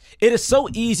is so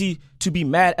easy to be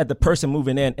mad at the person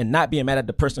moving in and not being mad at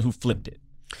the person who flipped it.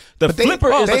 They're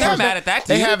mad at that dude.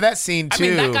 They have that scene too. I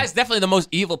mean, that guy's definitely the most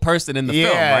evil person in the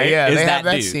film, right? Yeah, is they that have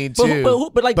that dude. scene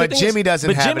too. But Jimmy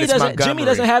doesn't have it. It's Montgomery. Jimmy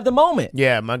doesn't have the moment.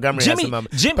 Yeah, Montgomery has the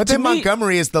moment. But then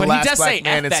Montgomery is the last black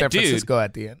man in San Francisco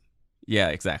at the end. Yeah,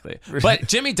 exactly. But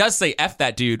Jimmy does say F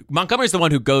that dude. Montgomery's the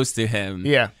one who goes to him.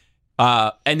 Yeah.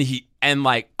 I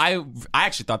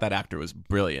actually thought that actor was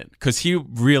brilliant because he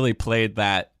really played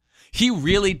that. He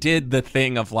really did the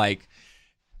thing of like,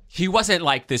 he wasn't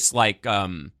like this like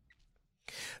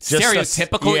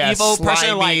stereotypical evil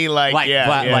person like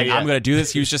I'm gonna do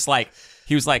this. He was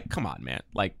like, come on, man.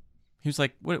 Like he was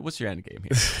like, what's your end game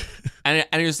here? and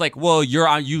he was like, well,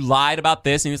 you lied about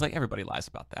this, and he was like, everybody lies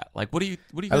about that. Like, what are you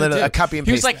gonna do? A copy and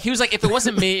paste. He was like, if it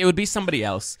wasn't me, it would be somebody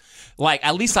else. Like,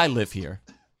 at least I live here.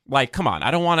 Like, come on,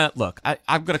 I don't want to look.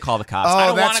 I'm gonna call the cops. I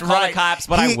don't want to call the cops,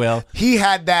 but I will. He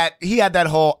had that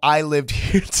whole I lived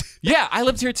here too. Yeah, I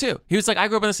lived here too. He was like, I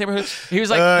grew up in the same neighborhood. He was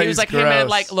like, hey man,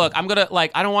 like, look, I'm gonna like,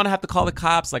 I don't want to have to call the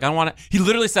cops. Like, I don't want to. He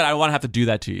literally said, I don't want to have to do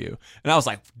that to you. And I was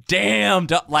like, damn,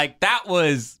 like that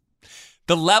was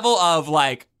the level of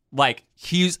like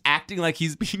he's acting like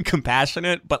he's being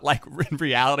compassionate, but like in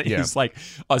reality, he's like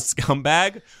a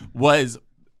scumbag. Was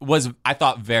I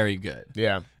thought very good.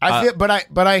 Yeah.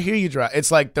 I hear you, Dra.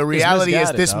 It's like the reality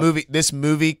is this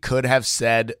movie could have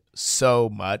said so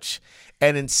much,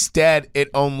 and instead it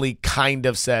only kind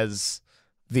of says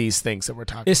these things that we're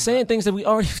talking about. It's saying things that we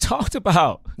already talked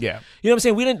about. Yeah. You know what I'm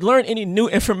saying? We didn't learn any new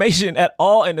information at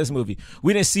all in this movie.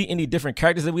 We didn't see any different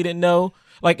characters that we didn't know.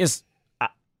 Like it's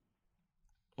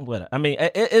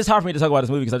it's hard for me to talk about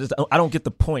this movie because I don't get the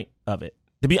point of it,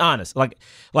 to be honest. Like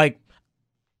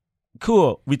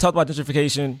cool. We talked about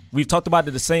gentrification. We've talked about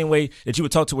it the same way that you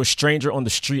would talk to a stranger on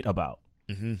the street about.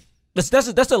 Mm-hmm. That's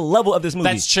the level of this movie.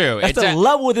 That's true. That's the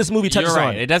level of this movie touches You're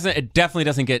right. on. It definitely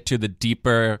doesn't get to the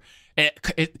deeper.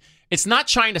 It's not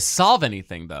trying to solve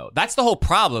anything though. That's the whole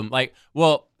problem. Like,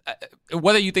 well,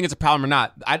 whether you think it's a problem or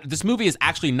not, this movie is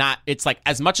actually not. It's like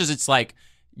as much as it's like,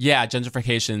 yeah,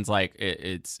 gentrification's like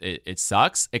it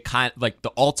sucks. It kind of like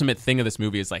the ultimate thing of this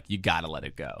movie is like you gotta let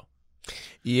it go.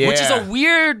 Yeah. Which is a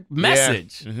weird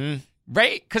message, Mm-hmm.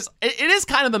 right? Because it is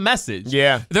kind of the message.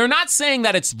 Yeah. They're not saying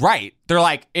that it's right. They're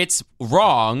like, it's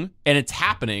wrong and it's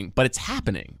happening, but it's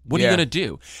happening. What are you going to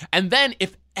do? And then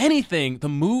if anything, the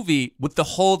movie, with the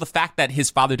fact that his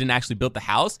father didn't actually build the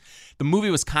house, the movie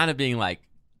was kind of being like,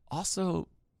 also,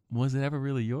 was it ever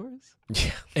really yours? Yeah.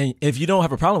 And if you don't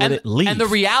have a problem with it, leave. And the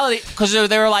reality, because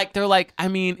they're like, I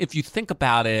mean, if you think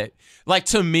about it, like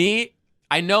to me,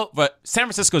 I know, but San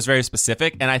Francisco is very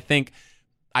specific, and I think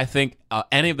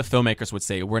any of the filmmakers would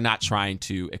say we're not trying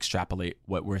to extrapolate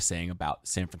what we're saying about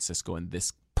San Francisco and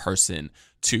this person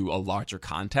to a larger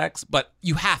context, but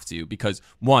you have to because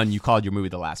one, you called your movie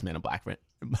The Last Black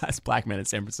Man in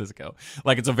San Francisco.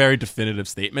 Like it's a very definitive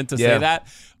statement to say that,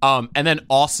 and then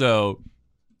also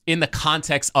in the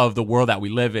context of the world that we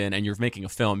live in, and you're making a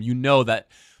film, you know that.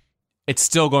 It's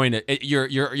still going to.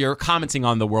 You're commenting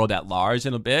on the world at large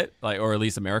in a bit, like or at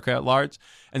least America at large.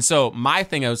 And so my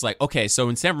thing, I was like, okay, so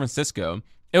in San Francisco,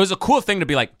 it was a cool thing to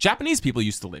be like, Japanese people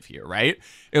used to live here, right?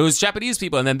 It was Japanese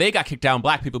people, and then they got kicked out and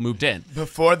black people moved in.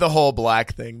 Before the whole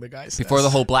black thing, the guy says. Before the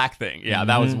whole black thing. Yeah,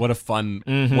 that was what a fun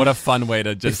way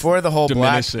to just Before the whole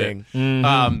black diminish thing.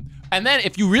 it. And then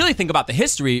if you really think about the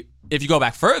history, if you go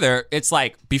back further, it's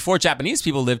like before Japanese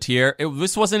people lived here,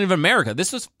 this wasn't even America.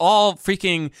 This was all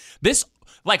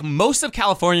like most of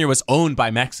California was owned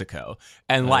by Mexico.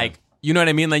 And like, you know what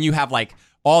I mean? Then you have like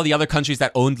all the other countries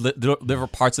that owned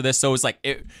different parts of this. So it was like,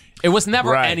 it was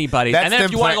never anybody. That's and then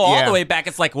if you want to go all the way back,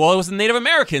 it's like, well, it was the Native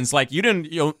Americans. Like, you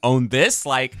didn't own this.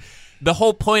 Like, the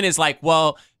whole point is like,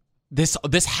 well, this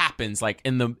happens. Like,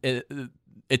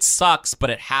 it sucks, but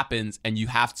it happens, and you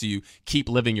have to keep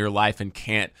living your life and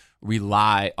can't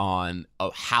rely on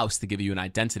a house to give you an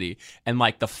identity. And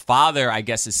like the father, I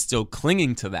guess, is still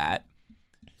clinging to that.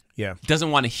 Yeah.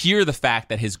 Doesn't want to hear the fact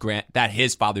that his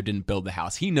father didn't build the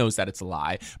house. He knows that it's a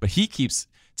lie, but he keeps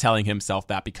telling himself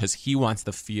that because he wants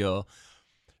to feel.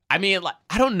 I mean, like,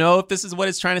 I don't know if this is what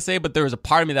it's trying to say, but there was a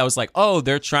part of me that was like, oh,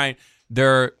 they're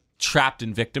trapped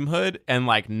in victimhood and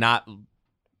like not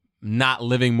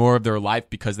living more of their life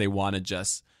because they want to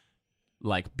just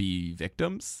like be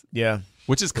victims. Yeah.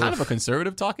 Which is kind of a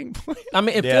conservative talking point. I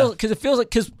mean, it feels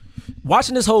like because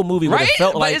watching this whole movie, right? It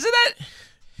felt like, isn't that?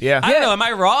 Yeah. I don't know. Am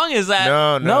I wrong? Is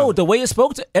that no? The way it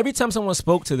spoke to every time someone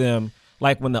spoke to them,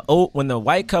 like when the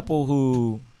white couple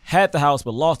who had the house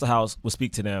but lost the house would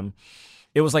speak to them,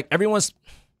 it was like everyone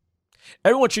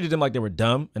treated them like they were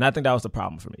dumb, and I think that was the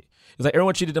problem for me. It was like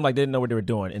everyone treated them like they didn't know what they were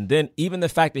doing, and then even the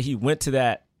fact that he went to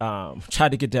that,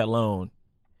 tried to get that loan.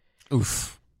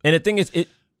 Oof. And the thing is,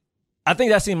 I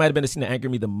think that scene might have been the scene that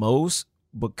angered me the most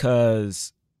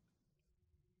because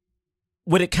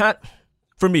what it kind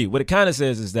of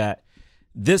says is that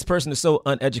this person is so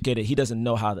uneducated, he doesn't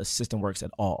know how the system works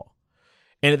at all.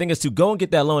 And the thing is to go and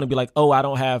get that loan and be like, oh, I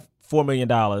don't have $4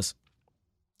 million.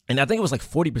 And I think it was like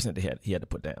 40% he had to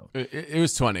put down. It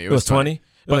was 20. It was 20?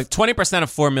 But like 20%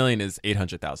 of $4 million is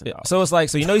 $800,000. So it's like,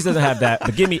 so he knows he doesn't have that,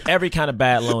 but give me every kind of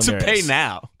bad loan to pay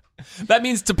now. That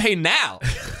means to pay now.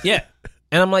 Yeah.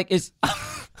 And I'm like,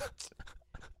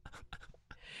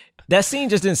 that scene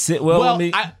just didn't sit well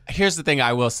with me. Here's the thing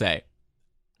I will say.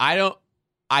 I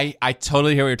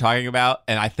totally hear what you're talking about,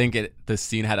 and I think the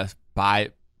scene had a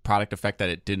byproduct effect that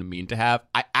it didn't mean to have.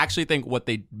 I actually think what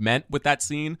they meant with that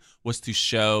scene was to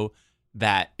show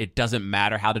that it doesn't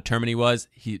matter how determined he was.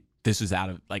 He was just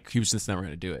never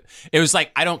going to do it. It was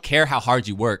like, I don't care how hard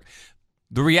you work.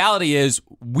 The reality is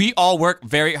we all work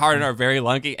very hard and are very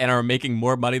lucky and are making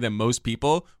more money than most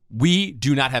people. We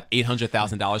do not have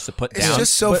 $800,000 to put down it's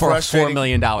just so for a frustrating. $4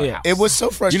 million house. It was so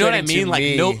frustrating. You know what I mean?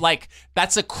 To me.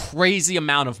 That's a crazy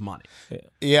amount of money.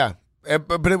 Yeah.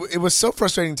 But it was so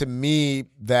frustrating to me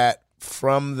that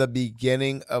from the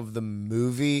beginning of the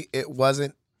movie, it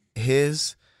wasn't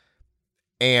his,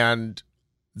 and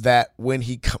that when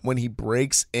he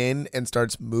breaks in and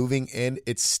starts moving in,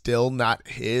 it's still not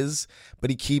his, but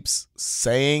he keeps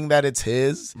saying that it's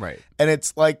his. Right. And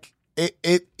it's like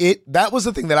it that was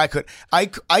the thing that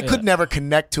I could never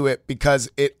connect to it because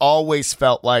it always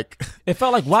felt like it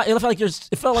felt like you're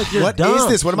what dumb. Is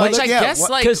this? What am I Which looking I at? guess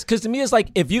like because to me it's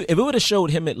like if it would have showed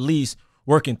him at least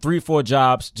working 3-4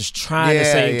 jobs, just trying to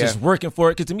save, just working for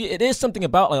it. Because to me, it is something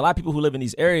about like a lot of people who live in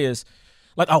these areas,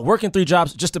 like working 3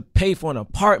 jobs just to pay for an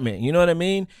apartment. You know what I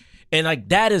mean? And like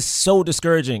that is so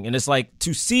discouraging. And it's like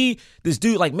to see this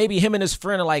dude, like maybe him and his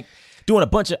friend are like doing a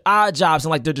bunch of odd jobs and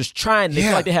like they're just trying. They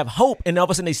feel like they have hope, and all of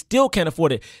a sudden they still can't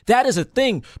afford it. That is a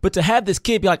thing. But to have this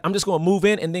kid be like, I'm just going to move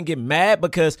in and then get mad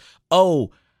because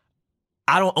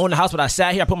I don't own the house, but I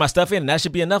sat here, I put my stuff in, and that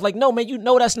should be enough. Like, no, man, you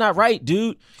know that's not right,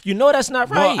 dude. You know that's not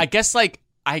right. Well, I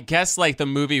guess the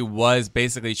movie was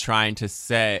basically trying to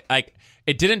say, like,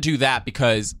 it didn't do that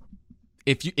because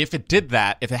if it did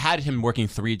that, if it had him working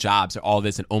 3 jobs or all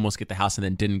this and almost get the house and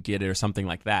then didn't get it or something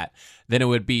like that, then it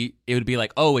would be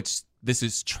like, oh, this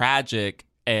is tragic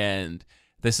and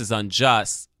this is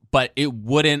unjust, but it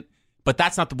wouldn't. But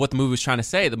that's not what the movie was trying to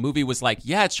say. The movie was like,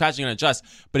 yeah, it's tragic and unjust,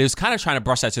 but it was kind of trying to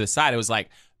brush that to the side. It was like,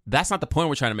 that's not the point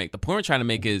we're trying to make. The point we're trying to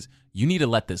make is you need to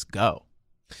let this go.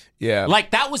 Yeah.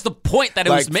 Like, that was the point that it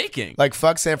was making. Like,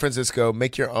 fuck San Francisco,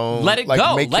 make your own. Let it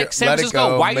go. Like San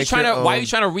Francisco. Why are you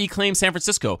trying to reclaim San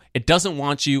Francisco? It doesn't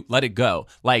want you. Let it go.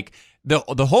 Like,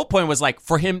 the whole point was like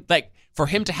for him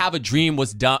to have a dream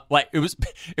was done. Like,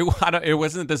 it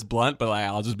wasn't this blunt, but like,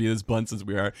 I'll just be this blunt since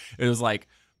we are. It was like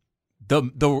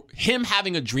him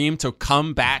having a dream to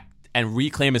come back and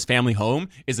reclaim his family home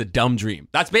is a dumb dream.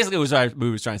 That's basically what the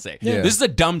movie was trying to say. Yeah. This is a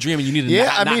dumb dream, and you need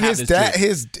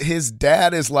to his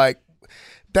dad is like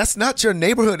that's not your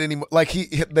neighborhood anymore. Like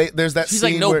there's that. She's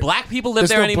scene like, no where black people live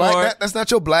there anymore. That's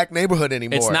not your black neighborhood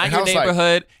anymore. It's not and your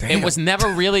neighborhood. Like, it was never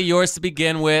really yours to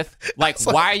begin with. Like,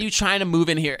 why are you trying to move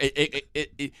in here?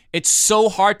 It's so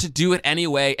hard to do it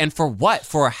anyway. And for what?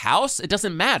 For a house? It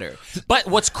doesn't matter. But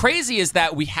what's crazy is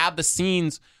that we have the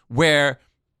scenes where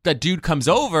the dude comes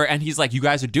over and he's like, you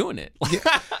guys are doing it.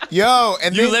 Yo,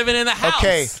 and you living in the house.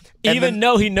 Okay. Even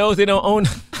though he knows they don't own.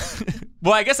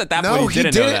 Well, I guess at that point he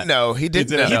didn't know. He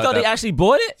didn't know. He thought he actually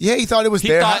bought it? Yeah, he thought it was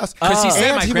their house. Because he said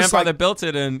And my he was grandfather built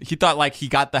it, and he thought like he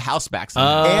got the house back.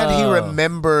 And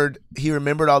he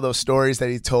remembered all those stories that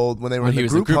he told when they were in the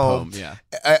group home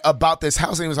about this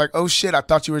house. And he was like, oh shit, I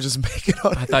thought you were just making it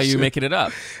up. I thought you were making it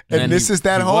up. And this is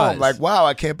that home. Like, wow,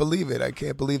 I can't believe it. I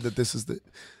can't believe that this is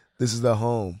the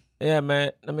home. Yeah,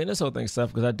 man. I mean, this whole thing's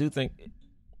tough because I do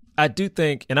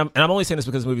think, and I'm only saying this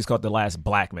because the movie's called The Last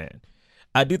Black Man.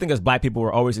 I do think as black people,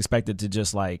 we're always expected to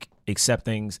just like accept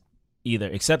things,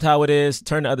 either accept how it is,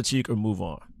 turn the other cheek, or move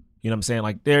on. You know what I'm saying?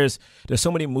 Like there's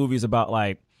so many movies about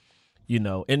like, you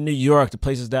know, in New York, the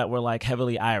places that were like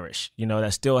heavily Irish, you know,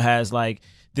 that still has like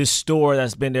this store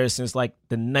that's been there since like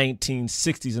the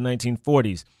 1960s and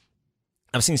 1940s.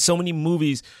 I've seen so many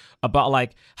movies about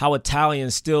like how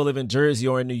Italians still live in Jersey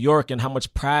or in New York and how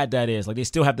much pride that is. Like they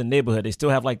still have the neighborhood. They still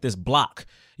have like this block.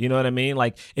 You know what I mean?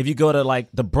 Like if you go to like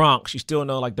the Bronx, you still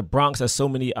know like the Bronx has so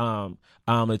many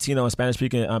Latino and Spanish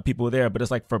speaking people there. But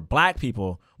it's like for black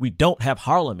people, we don't have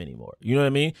Harlem anymore. You know what I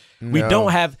mean? No. We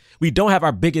don't have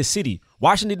our biggest city.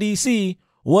 Washington, D.C.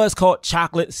 was called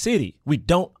Chocolate City. We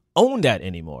don't own that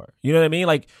anymore. You know what I mean?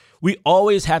 Like we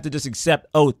always have to just accept,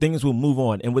 oh, things will move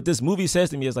on. And what this movie says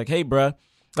to me is like, hey, bruh,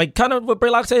 like kind of what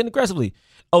Braylock said aggressively.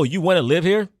 Oh, you want to live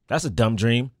here? That's a dumb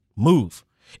dream. Move.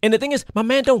 And the thing is, my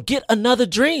man don't get another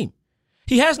dream.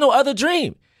 He has no other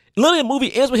dream. Literally, the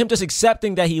movie ends with him just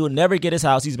accepting that he will never get his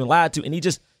house. He's been lied to, and he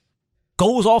just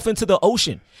goes off into the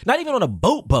ocean. Not even on a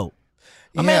boat.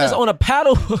 My man is on a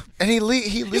paddle. And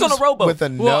he's on a rowboat. With a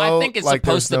note. Well, I think it's like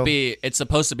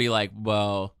supposed to be like,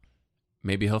 well,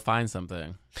 maybe he'll find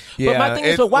something. Yeah, but my thing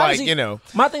is, but why like, does he? You know,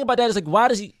 my thing about that is like, why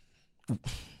does he?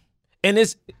 And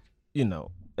it's, you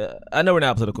know, I know we're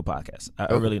not a political podcast.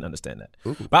 I really understand that.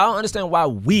 But I don't understand why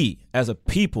we, as a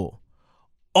people,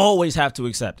 always have to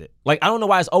accept it. Like, I don't know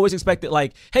why it's always expected,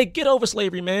 like, hey, get over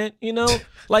slavery, man. You know?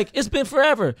 Like, it's been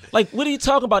forever. Like, what are you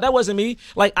talking about? That wasn't me.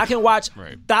 Like, I can watch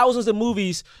thousands of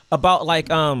movies about, like,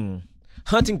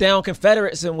 hunting down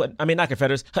Confederates and what, I mean, not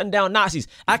Confederates, hunting down Nazis.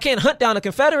 I can't hunt down a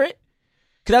Confederate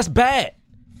because that's bad.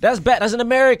 That's bad. That's an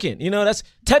American. You know, that's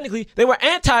technically, they were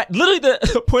literally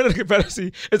the point of the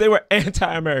Confederacy is they were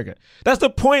anti-American. That's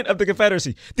the point of the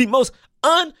Confederacy. The most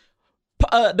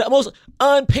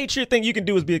unpatriot thing you can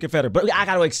do is be a Confederate. But I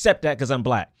got to accept that because I'm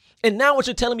black. And now what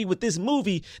you're telling me with this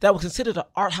movie that was considered an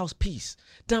art house piece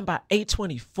done by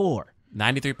A24.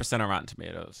 93% on Rotten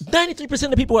Tomatoes.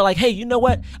 93% of people are like, hey, you know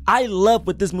what? I love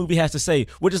what this movie has to say.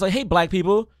 We're just like, hey, black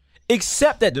people,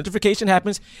 accept that gentrification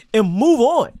happens and move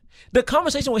on. The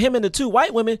conversation with him and the two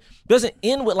white women doesn't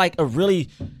end with like a really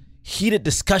heated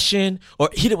discussion or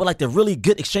heated with like the really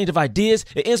good exchange of ideas.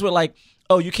 It ends with like,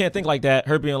 oh, you can't think like that.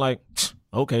 Her being like,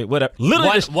 okay, whatever.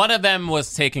 Literally, one of them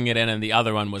was taking it in, and the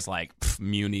other one was like,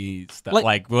 muni stuff,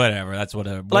 like whatever. That's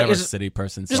whatever city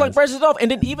person says. Just like brushes it off, and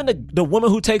then even the woman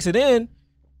who takes it in,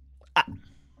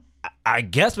 I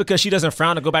guess because she doesn't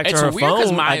frown to go back to her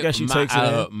phone. I guess she takes it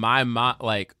in.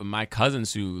 My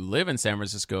cousins who live in San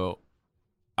Francisco,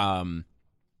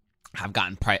 have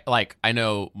gotten like I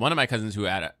know one of my cousins who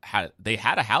had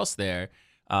a house there.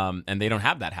 And they don't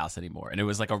have that house anymore. And it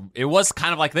was like it was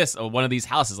kind of like this, one of these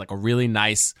houses, like a really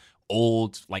nice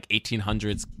old, like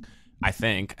 1800s, I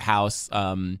think, house.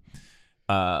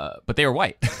 But they were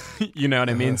white, you know what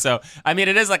I mean? So, I mean,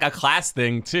 it is like a class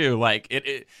thing too. Like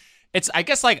it's, I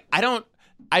guess like, I don't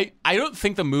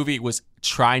think the movie was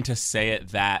trying to say it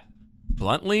that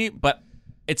bluntly, but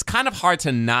it's kind of hard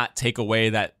to not take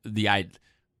away that the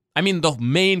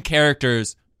main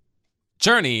character's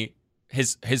journey,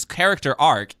 his character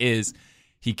arc is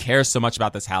he cares so much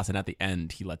about this house, and at the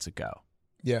end he lets it go.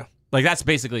 Yeah. Like that's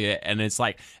basically it. And it's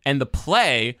like, and the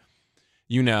play,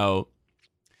 you know,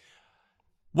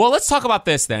 well, let's talk about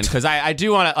this then, because I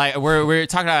do want to, like, we're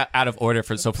talking out of order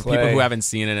for people who haven't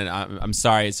seen it, and I'm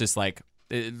sorry, it's just like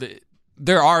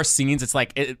there are scenes. It's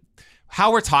like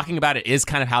how we're talking about it is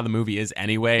kind of how the movie is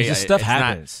anyway. Stuff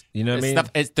happens. You know what I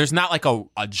mean? There's not like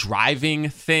a driving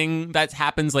thing that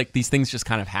happens. Like these things just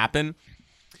kind of happen.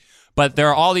 But there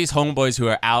are all these homeboys who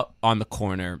are out on the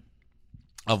corner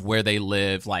of where they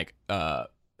live, like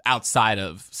outside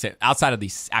of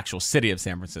the actual city of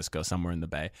San Francisco, somewhere in the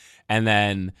Bay. And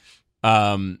then,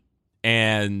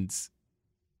 and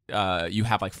you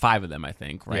have like 5 of them, I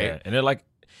think, right? Yeah, and they're like,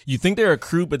 you think they're a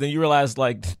crew, but then you realize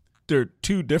like they're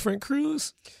 2 different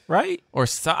crews, right? Or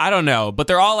so, I don't know, but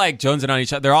they're all like jonesing on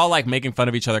each other. They're all like making fun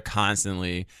of each other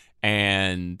constantly.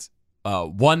 And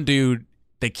one dude,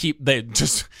 they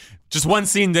just one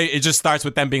scene, it just starts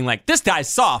with them being like, this guy's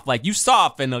soft, like you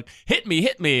soft, and like, hit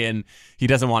me, and he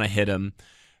doesn't want to hit him.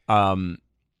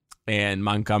 And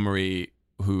Montgomery,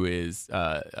 who is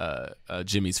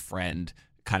Jimmy's friend,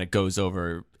 kind of goes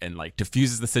over and like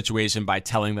diffuses the situation by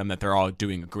telling them that they're all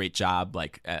doing a great job,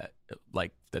 like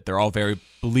that they're all very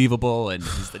believable, and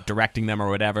he's directing them or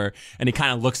whatever. And he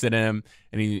kind of looks at him,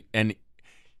 and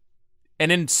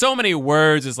in so many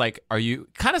words is like, are you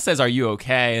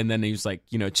okay? And then he's like,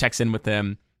 checks in with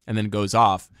them and then goes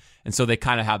off. And so they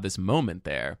kind of have this moment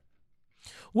there.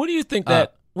 What do you think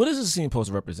that? What is this scene supposed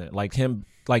to represent? Like him,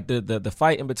 like the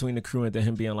fight in between the crew and then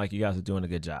him being like, you guys are doing a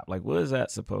good job. Like, what is that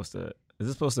supposed to? Is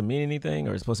this supposed to mean anything,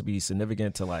 or is it supposed to be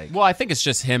significant to like? Well, I think it's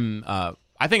just him.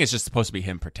 I think it's just supposed to be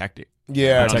him protecting.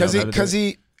 Yeah,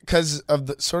 because of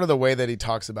the sort of the way that he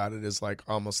talks about it is like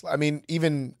almost. I mean,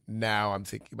 even now I'm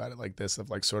thinking about it like this, of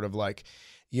like sort of like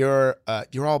you're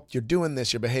doing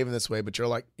this, you're behaving this way, but you're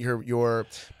like you're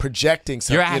projecting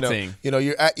something.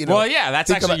 You're acting. Well, yeah, that's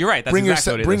actually you're right. That's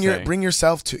exactly what it is. Bring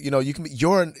yourself to you can be.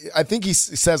 I think he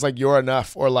says like you're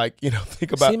enough, or like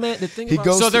think about. See, man, the thing he about,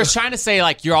 goes. So they're trying to say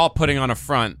like you're all putting on a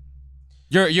front.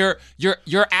 You're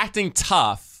acting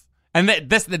tough. And that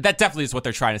definitely is what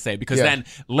they're trying to say, because then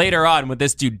later on when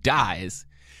this dude dies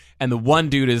and the one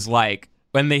dude is like,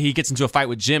 when he gets into a fight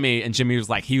with Jimmy, and Jimmy was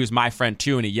like, he was my friend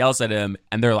too, and he yells at him,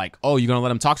 and they're like, oh, you're going to let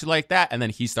him talk to you like that? And then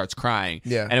he starts crying.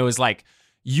 Yeah. And it was like,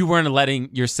 you weren't letting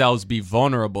yourselves be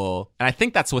vulnerable. And I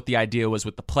think that's what the idea was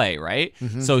with the play, right?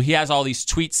 Mm-hmm. So he has all these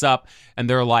tweets up, and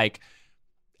they're like,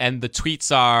 and the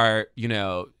tweets are,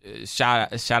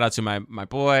 shout out to my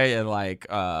boy, and like,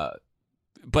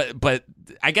 but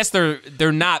I guess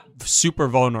they're not super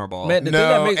vulnerable. Man,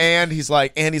 and he's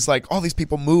like, all these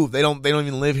people move. They don't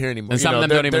even live here anymore. And some of them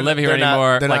don't even live here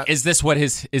anymore. Like, is this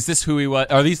who he was?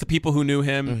 Are these the people who knew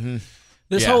him? Mm-hmm.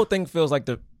 This whole thing feels like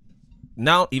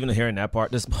now even hearing that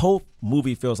part, this whole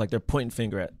movie feels like they're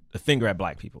pointing the finger at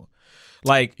black people.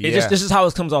 Like this is how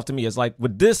it comes off to me. It's like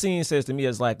what this scene says to me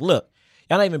is like, look,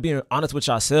 y'all not even being honest with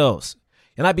yourselves.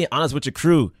 You're not being honest with your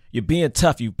crew. You're being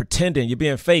tough. You pretending. You're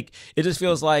being fake. It just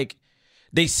feels like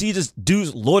they see just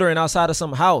dudes loitering outside of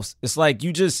some house. It's like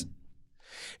you just,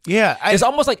 it's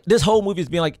almost like this whole movie is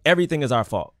being like everything is our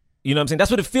fault. You know what I'm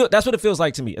saying? That's what it feels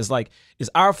like to me. It's like it's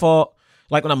our fault.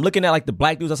 Like when I'm looking at like the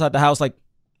black dudes outside the house, like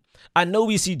I know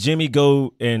we see Jimmy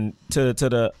go to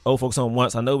the old folks home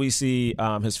once. I know we see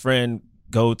his friend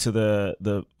go to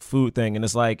the food thing, and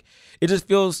it's like it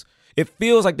feels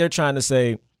like they're trying to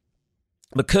say,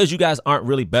 because you guys aren't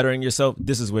really bettering yourself,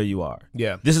 this is where you are.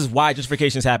 Yeah. This is why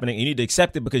gentrification is happening. You need to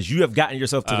accept it because you have gotten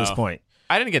yourself to this point.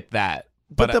 I didn't get that.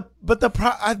 But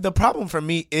the problem for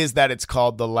me is that it's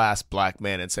called The Last Black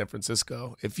Man in San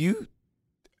Francisco. If you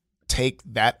take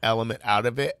that element out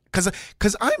of it,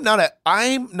 because I'm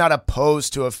not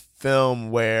opposed to a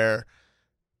film where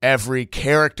every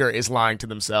character is lying to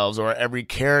themselves, or every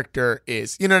character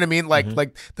is, you know what I mean? Like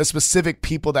like the specific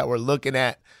people that we're looking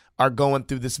at are going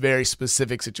through this very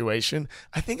specific situation.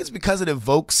 I think it's because it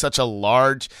evokes such a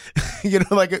large,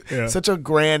 such a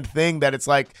grand thing that it's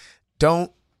like,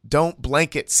 don't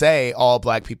blanket say all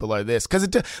black people are this, because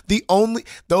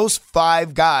those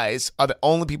 5 guys are the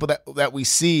only people that we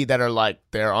see that are like,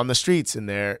 they're on the streets and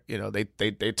they're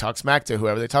they talk smack to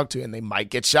whoever they talk to and they might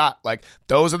get shot. Like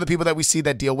those are the people that we see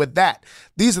that deal with that.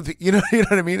 These are you know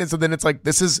what I mean. And so then it's like,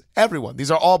 this is everyone. These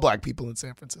are all black people in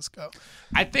San Francisco.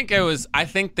 I think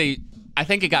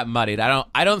it got muddied.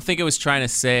 I don't think it was trying to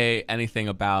say anything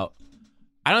about.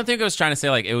 I don't think it was trying to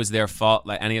say like it was their fault,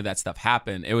 like any of that stuff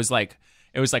happened. It was like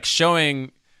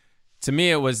showing, to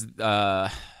me, it was the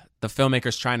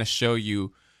filmmakers trying to show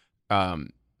you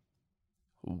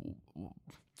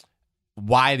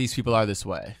why these people are this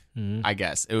way. Mm-hmm. I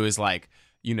guess it was like,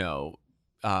 they're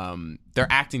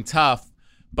acting tough,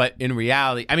 but in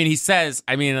reality, I mean, he says,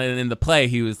 in the play,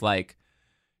 he was like,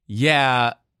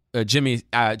 yeah, Jimmy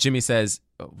says,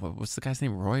 what's the guy's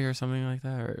name, Roy or something like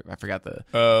that, or I forgot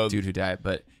the dude who died,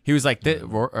 but he was like,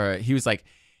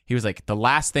 he was like, the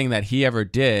last thing that he ever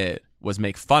did was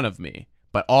make fun of me.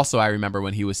 But also I remember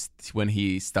when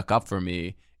he stuck up for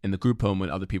me in the group home when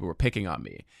other people were picking on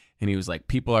me. And he was like,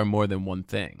 people are more than one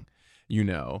thing,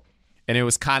 And it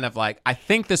was kind of like, I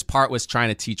think this part was trying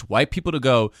to teach white people to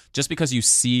go, just because you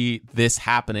see this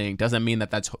happening doesn't mean that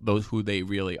that's who they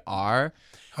really are.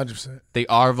 100%. They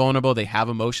are vulnerable. They have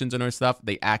emotions and stuff.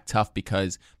 They act tough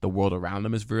because the world around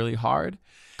them is really hard.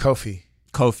 Kofi.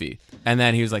 Kofi. And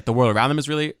then he was like, the world around them is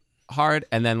really hard.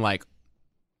 And then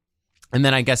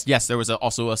I guess, yes, there was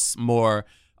also a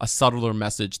subtler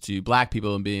message to black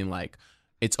people and being like,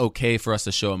 it's okay for us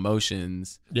to show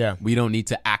emotions. Yeah. We don't need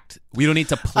to act. We don't need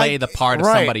to play the part of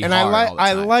somebody and hard all the time.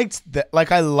 I liked that.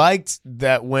 Like, I liked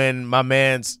that when my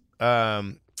man's,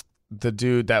 the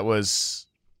dude that was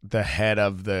the head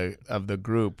of the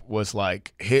group was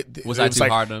like, was I too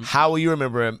hard on him? How will you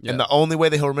remember him? Yeah. And the only way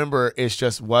that he'll remember is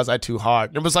just, was I too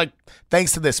hard? And it was like,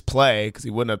 thanks to this play, because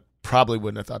he probably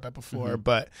wouldn't have thought that before.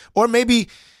 But, or maybe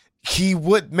he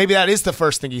would, maybe that is the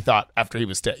first thing he thought after he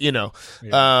was dead, you know.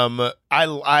 Yeah.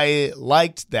 I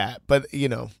liked that, but you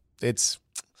know, it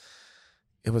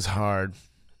was hard.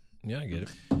 Yeah, I get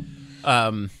it.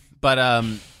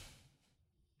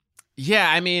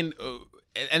 Yeah, I mean,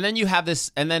 and then you have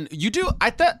this, and then you do. I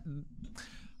thought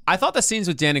the scenes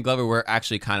with Danny Glover were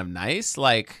actually kind of nice.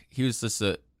 Like, he was just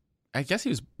I guess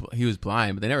he was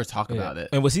blind, but they never talk about it.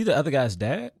 And was he the other guy's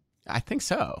dad? I think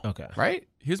so. Okay, right?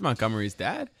 He was Montgomery's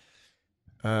dad.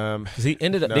 Because he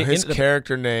ended up. His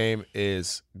character name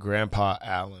is Grandpa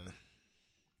Allen.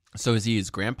 So is he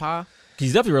his grandpa?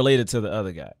 He's definitely related to the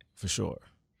other guy for sure.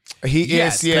 He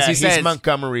is. Yeah, he's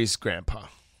Montgomery's grandpa.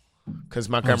 Because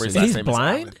Montgomery's last name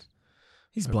blind? is Allen.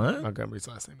 He's blind? Montgomery's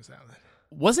last name is Allen.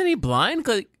 Wasn't he blind?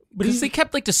 Because they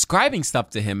kept like describing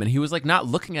stuff to him, and he was like not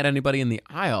looking at anybody in the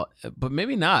aisle. But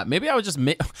maybe not. Maybe I was just.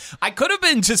 I could have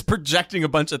been just projecting a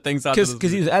bunch of things out.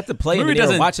 Because he was at the play and they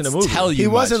were watching the movie. He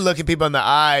wasn't looking people in the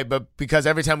eye, but because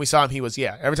every time we saw him, he was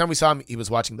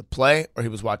watching the play or he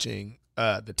was watching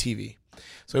the TV.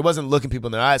 So he wasn't looking people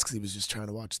in the eyes because he was just trying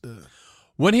to watch the.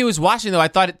 When he was watching, though, I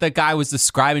thought the guy was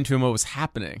describing to him what was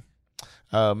happening.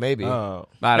 Maybe. I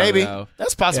don't know.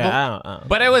 That's possible. Yeah, I don't.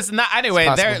 But it was not.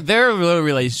 Anyway, their little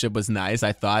relationship was nice.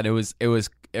 I thought it was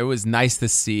nice to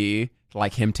see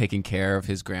like him taking care of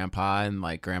his grandpa and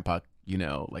like grandpa, you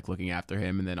know, like looking after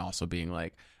him, and then also being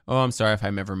like, "Oh, I'm sorry if I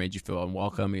ever made you feel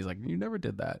unwelcome." He's like, "You never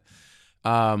did that."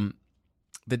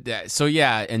 So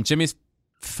yeah, and Jimmy's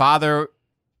father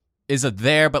is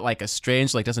there, but like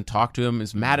estranged, like doesn't talk to him,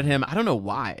 is mad at him. I don't know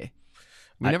why.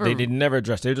 They never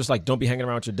address. They're just like, don't be hanging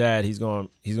around with your dad. He's going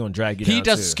to drag you down. He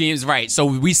does schemes, right? So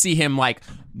we see him like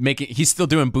he's still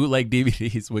doing bootleg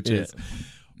DVDs,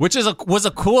 which was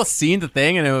a cool scene to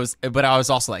thing, and it was. But I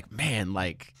was also like, man,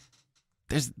 like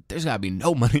there's got to be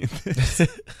no money in this,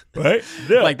 right?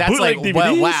 Yeah, like that's like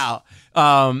wow.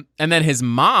 And then his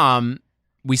mom,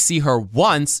 we see her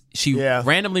once. She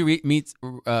randomly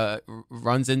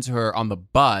runs into her on the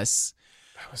bus.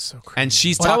 That was so crazy. And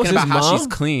she's talking about how she's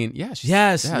clean. Yeah,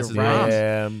 yes, you're right.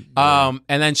 Yeah.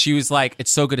 And then she was like,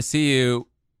 "It's so good to see you."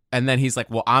 And then he's like,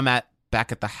 "Well, I'm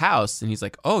back at the house." And he's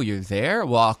like, "Oh, you're there?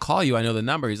 Well, I'll call you. I know the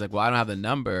number." He's like, "Well, I don't have the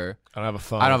number. I don't have a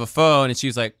phone. I don't have a phone." And she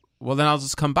was like, "Well, then I'll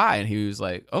just come by." And he was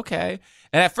like, "Okay."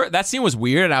 And at first, that scene was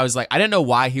weird, and I was like, I didn't know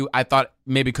why I thought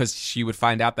maybe because she would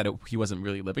find out that he wasn't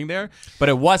really living there, but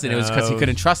it wasn't. No. It was because he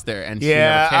couldn't trust her, and she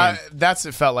never came. That's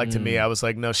what it felt like to me. I was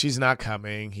like, no, she's not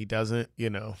coming. He doesn't, you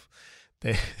know.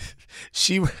 That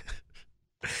scene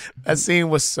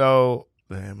was so,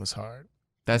 man, it was hard.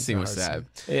 That scene was sad.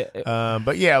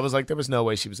 But yeah, it was like there was no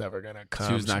way she was ever gonna come.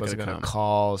 She was not going to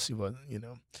call. She wasn't, you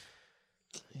know.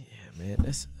 Yeah, man.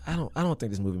 I don't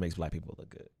think this movie makes black people look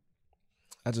good.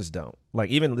 I just don't. Like,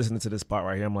 even listening to this part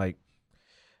right here, I'm like,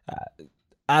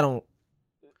 I don't.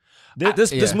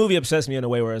 This movie obsessed me in a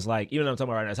way where it's like, even though I'm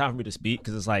talking about right now, it's hard for me to speak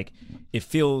because it's like it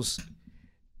feels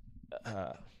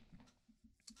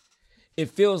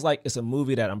like it's a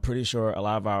movie that I'm pretty sure a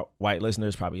lot of our white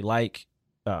listeners probably like.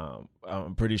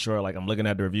 I'm pretty sure, like, I'm looking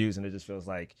at the reviews and it just feels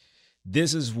like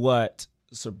this is what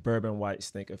suburban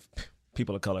whites think of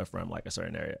people of color from like a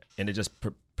certain area, and it just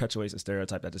perpetuates a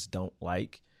stereotype that I just don't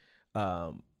like.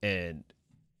 And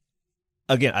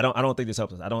again, I don't think this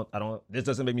helps us. I don't. This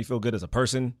doesn't make me feel good as a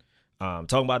person.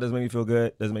 Talking about it doesn't make me feel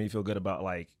good. Doesn't make me feel good about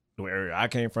like the area I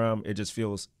came from. It just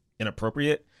feels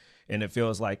inappropriate, and it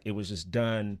feels like it was just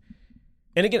done.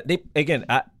 And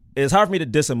it's hard for me to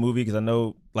diss a movie because I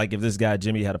know, like, if this guy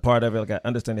Jimmy had a part of it, like, I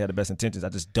understand he had the best intentions. I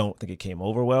just don't think it came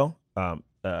over well.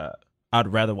 I'd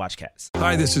rather watch Cats.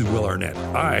 Hi, this is Will Arnett.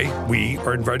 We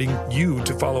are inviting you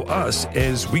to follow us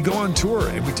as we go on tour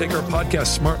and we take our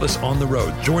podcast Smartless on the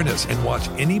road. Join us and watch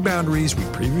any boundaries we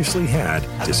previously had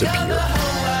disappear.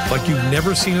 Like you've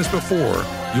never seen us before,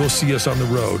 you'll see us on the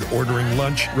road, ordering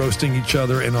lunch, roasting each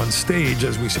other, and on stage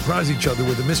as we surprise each other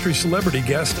with a mystery celebrity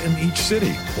guest in each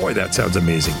city. Boy, that sounds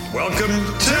amazing. Welcome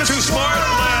to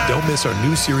Smartless! Don't miss our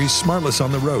new series, Smartless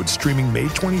on the Road, streaming May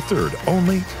 23rd,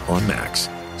 only on Max.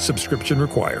 Subscription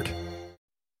required.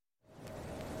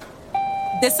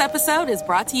 This episode is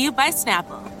brought to you by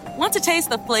Snapple. Want to taste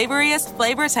the flavoriest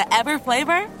flavor to ever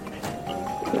flavor?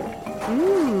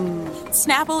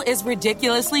 Snapple is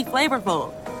ridiculously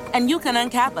flavorful. And you can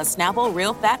uncap a Snapple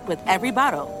real fact with every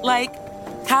bottle. Like,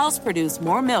 cows produce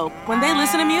more milk when they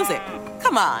listen to music.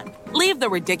 Come on, leave the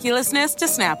ridiculousness to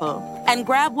Snapple and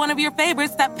grab one of your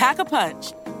favorites that pack a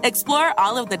punch. Explore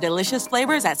all of the delicious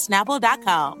flavors at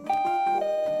Snapple.com.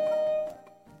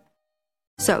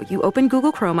 So, you open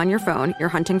Google Chrome on your phone, you're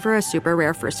hunting for a super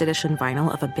rare first edition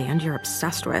vinyl of a band you're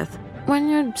obsessed with, when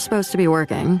you're supposed to be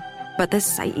working. But this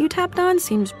site you tapped on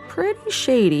seems pretty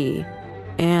shady.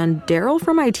 And Daryl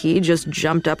from IT just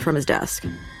jumped up from his desk.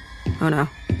 Oh no,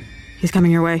 he's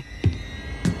coming your way.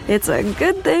 It's a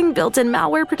good thing built-in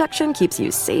malware protection keeps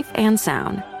you safe and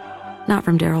sound. Not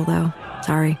from Daryl, though.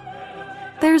 Sorry.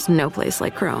 There's no place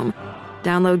like Chrome.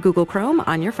 Download Google Chrome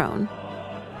on your phone.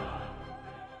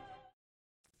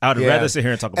 I would rather sit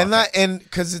here and talk about that. And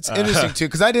because it's interesting too,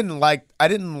 because I didn't like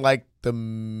the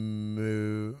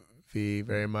movie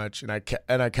very much, and I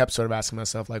kept sort of asking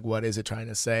myself, like, what is it trying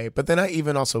to say? But then I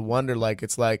even also wonder, like,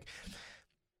 it's like,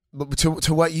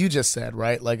 to what you just said,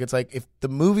 right? Like, it's like, if the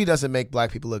movie doesn't make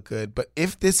black people look good, but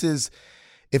if this is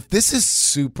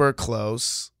super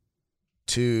close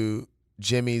to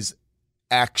Jimmy's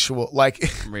actual, like,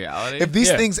 reality, if these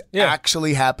things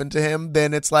actually happen to him,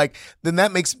 then it's like, then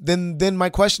that makes, then my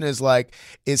question is like,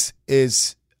 is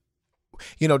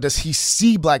you know, does he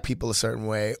see black people a certain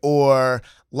way, or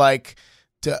like,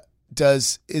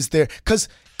 is there, because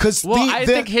I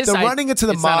think the running into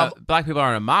the mob, black people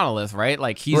aren't a monolith, right?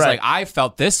 Like, he's like, I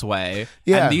felt this way,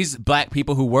 and these black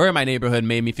people who were in my neighborhood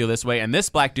made me feel this way, and this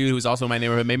black dude who's also in my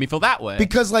neighborhood made me feel that way.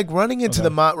 Because like running into the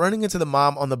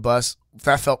mom on the bus,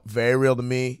 that felt very real to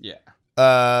me.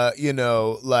 Yeah. You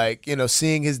know, like, you know,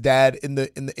 seeing his dad in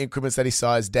the increments that he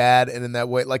saw his dad, and in that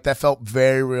way, like, that felt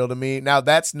very real to me. Now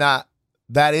that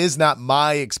is not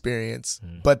my experience,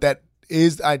 but that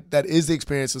is the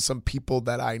experience of some people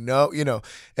that I know, you know.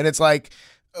 And it's like,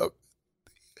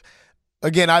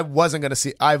 again, I've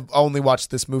only watched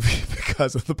this movie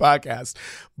because of the podcast,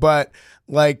 but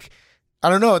like, I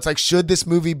don't know. It's like, should this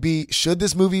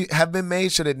movie have been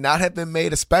made? Should it not have been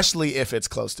made? Especially if it's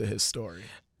close to his story.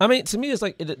 I mean, to me, it's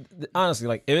like, honestly,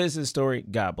 like, if it's his story,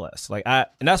 God bless. Like, and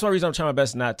that's one reason I'm trying my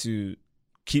best not to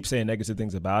keep saying negative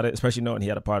things about it, especially knowing he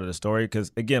had a part of the story.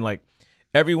 Because again, like,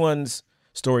 everyone's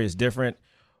story is different.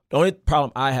 The only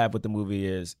problem I have with the movie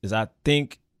is I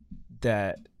think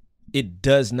that it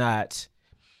does not,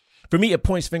 for me, it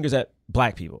points fingers at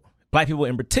black people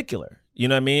in particular. You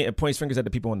know what I mean? It points fingers at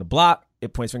the people on the block.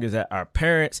 It points fingers at our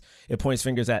parents. It points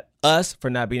fingers at us for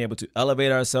not being able to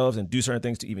elevate ourselves and do certain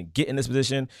things to even get in this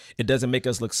position. It doesn't make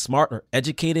us look smart or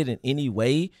educated in any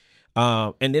way.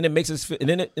 And then it makes us feel,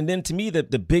 and then to me, the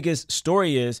biggest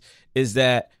story is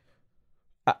that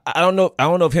I don't know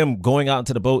if him going out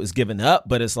into the boat is giving up,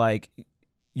 but it's like,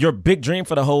 your big dream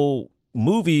for the whole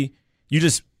movie,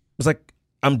 it's like,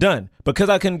 I'm done. Because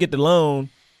I couldn't get the loan,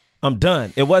 I'm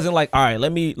done. It wasn't like, all right,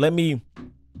 let me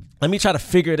try to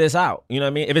figure this out. You know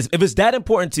what I mean? If it's that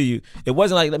important to you, it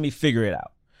wasn't like, let me figure it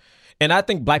out. And I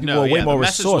think black people are way more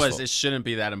resourceful. The message was, it shouldn't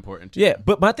be that important to you. Yeah,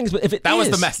 but my thing is, if it that is, was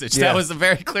the message. That was a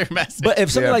very clear message. But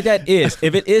if something like that is,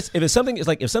 if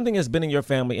something has been in your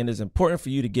family and is important for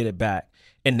you to get it back,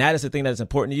 and that is the thing that is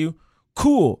important to you,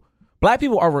 cool. Black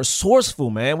people are resourceful,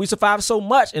 man. We survive so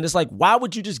much, and it's like, why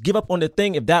would you just give up on the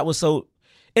thing if that was so?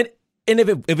 And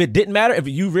if it didn't matter, if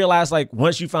you realized, like,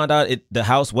 once you found out the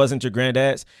house wasn't your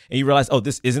granddad's, and you realized, oh,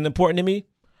 this isn't important to me,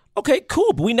 okay,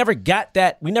 cool. But we never got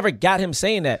that. We never got him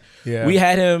saying that. Yeah. We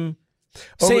had him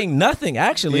saying nothing,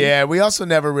 actually. Yeah, we also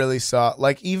never really saw,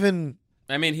 like, even.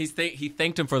 I mean, he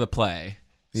thanked him for the play.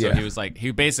 So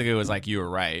he basically was like, you were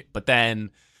right. But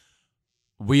then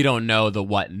we don't know the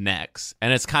what next.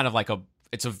 And it's kind of like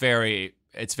it's very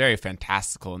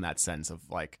fantastical in that sense of,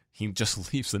 like, he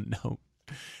just leaves a note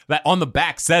that on the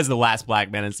back says the last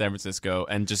black man in San Francisco,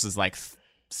 and just is like,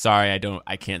 sorry,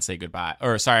 I can't say goodbye,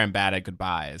 or sorry, I'm bad at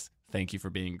goodbyes. Thank you for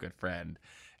being a good friend.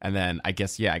 And then I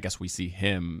guess we see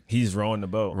him. He's rowing the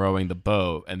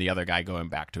boat, and the other guy going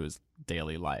back to his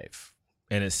daily life.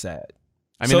 And it's sad.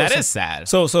 I mean, that is sad.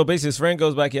 So basically his friend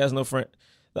goes back, he has no friend.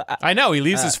 I know, he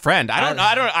leaves his friend.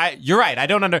 You're right. I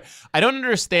don't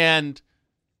understand.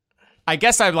 I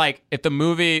guess I'm like, if the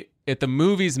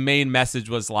movie's main message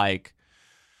was like,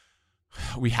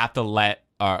 we have to let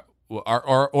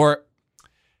or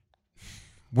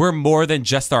we're more than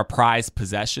just our prized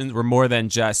possessions. We're more than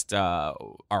just our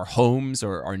homes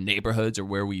or our neighborhoods or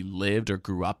where we lived or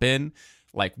grew up in.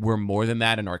 Like, we're more than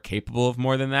that and are capable of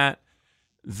more than that.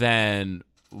 Then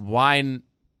why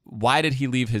why did he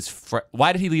leave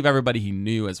why did he leave everybody he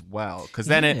knew as well? Because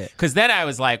then I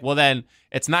was like, well, then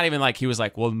it's not even like he was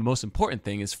like, well, the most important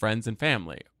thing is friends and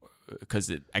family.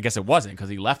 Because I guess it wasn't, because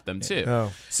he left them too.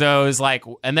 Oh. So it's like,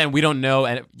 and then we don't know,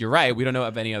 and you're right, we don't know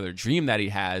of any other dream that he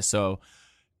has. So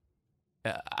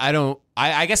I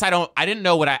didn't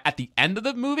know what at the end of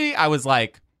the movie, I was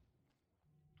like,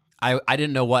 I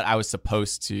didn't know what I was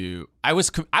supposed to. I was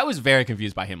very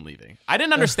confused by him leaving. I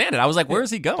didn't understand it. I was like, where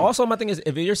is he going? Also, my thing is,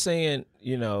 if you're saying,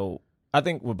 I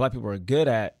think what black people are good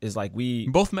at is like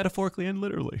both metaphorically and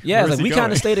literally. Yeah, like we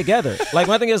kind of stay together. Like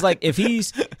my thing is like if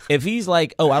he's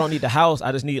like, oh, I don't need the house,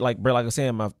 I just need like I was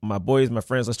saying, my boys, my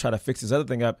friends, let's try to fix this other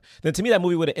thing up. Then to me that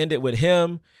movie would have ended with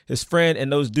him, his friend,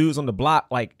 and those dudes on the block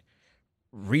I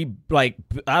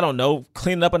don't know,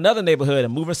 cleaning up another neighborhood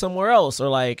and moving somewhere else, or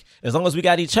like as long as we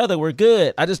got each other, we're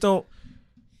good. I just don't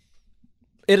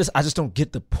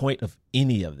get the point of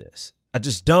any of this. I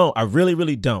just don't. I really,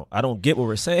 really don't. I don't get what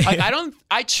we're saying. Like,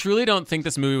 I truly don't think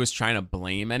this movie was trying to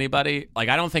blame anybody. Like,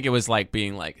 I don't think it was like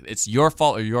being like, it's your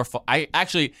fault or your fault.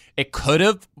 It could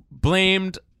have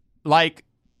blamed, like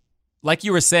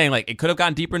you were saying, like it could have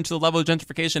gone deeper into the level of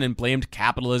gentrification and blamed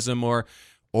capitalism or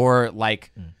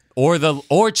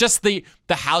just the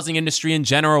housing industry in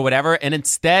general or whatever. And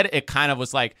instead it kind of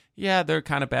was like, yeah, they're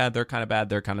kind of bad. They're kind of bad.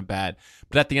 They're kind of bad.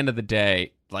 But at the end of the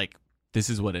day, like, this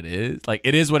is what it is. Like,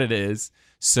 it is what it is.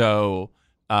 So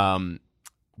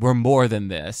we're more than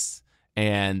this.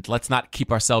 And let's not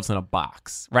keep ourselves in a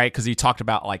box, right? Because you talked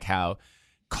about like how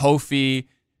Kofi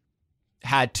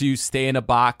had to stay in a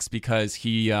box because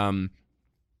he had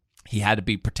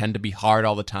to pretend to be hard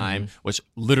all the time, which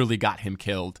literally got him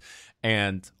killed.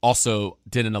 And also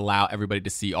didn't allow everybody to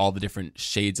see all the different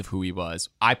shades of who he was.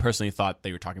 I personally thought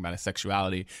they were talking about his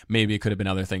sexuality. Maybe it could have been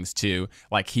other things too.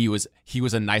 Like he was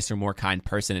a nicer, more kind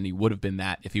person, and he would have been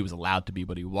that if he was allowed to be,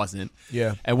 but he wasn't.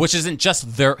 Yeah. And which isn't just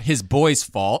his boys'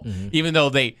 fault, even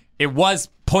though it was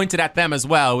pointed at them as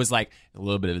well. It was like a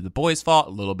little bit of the boys' fault,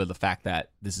 a little bit of the fact that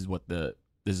this is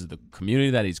the community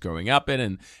that he's growing up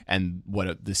in and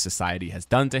what the society has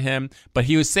done to him. But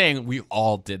he was saying we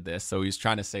all did this. So he was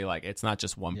trying to say like, it's not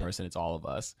just one person, it's all of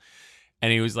us.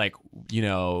 And he was like,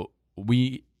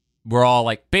 we're all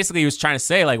like, basically he was trying to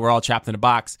say like, we're all trapped in a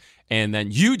box. And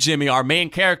then you, Jimmy, our main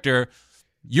character,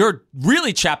 you're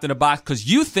really trapped in a box because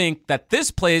you think that this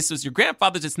place is your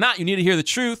grandfather's. It's not. You need to hear the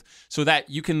truth so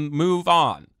that you can move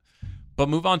on. But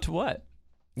move on to what?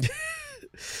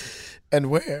 And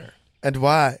where? And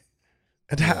why?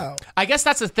 And how? I guess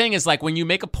that's the thing is like when you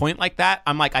make a point like that,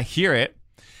 I'm like, I hear it.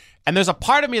 And there's a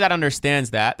part of me that understands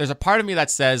that. There's a part of me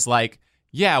that says like,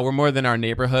 yeah, we're more than our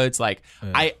neighborhoods. Like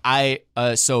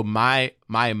so my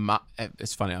mom,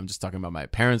 it's funny. I'm just talking about my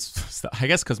parents stuff. I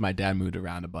guess because my dad moved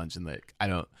around a bunch and like,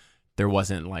 there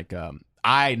wasn't like,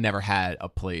 I never had a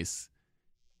place.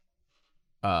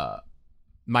 I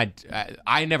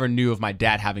never knew of my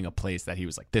dad having a place that he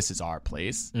was like, this is our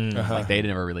place. Like they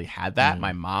never really had that.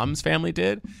 My mom's family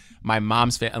did. My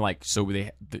mom's family, like, so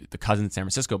the cousins in San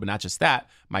Francisco, but not just that.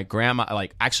 My grandma,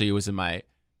 like, actually it was in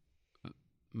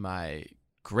my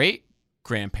great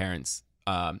grandparents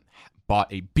bought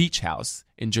a beach house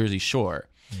in Jersey Shore.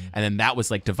 And then that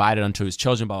was like divided unto his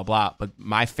children, blah, blah, blah. But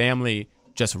my family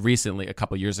just recently, a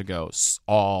couple of years ago,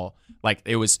 all like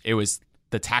it was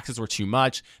the taxes were too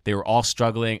much. They were all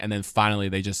struggling. And then finally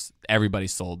everybody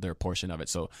sold their portion of it.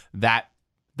 So that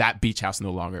beach house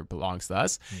no longer belongs to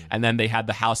us. And then they had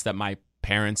the house that my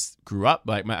parents grew up,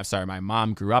 my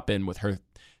mom grew up in with her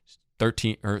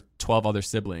 12 other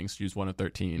siblings. She was one of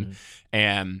 13.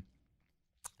 And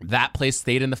that place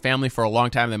stayed in the family for a long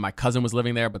time. Then my cousin was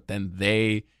living there, but then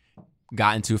they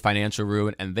got into financial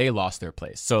ruin and they lost their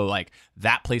place. So like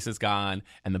that place is gone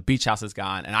and the beach house is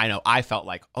gone. And I know I felt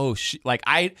like, like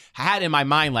I had in my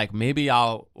mind, like maybe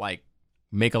I'll like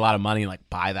make a lot of money and like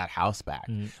buy that house back.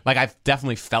 Like I've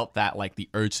definitely felt that, like the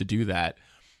urge to do that.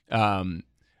 And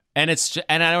it's just,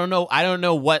 and I don't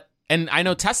know what, and I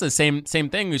know Tessa, same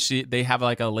thing. They have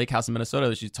like a lake house in Minnesota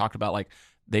that she talked about, like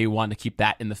they want to keep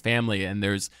that in the family. And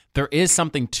there is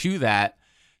something to that.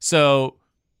 So,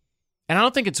 and I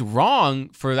don't think it's wrong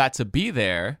for that to be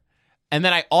there. And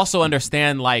then I also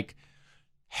understand, like,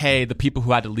 hey, the people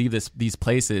who had to leave these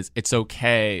places, it's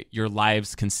okay. Your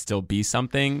lives can still be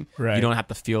something. Right. You don't have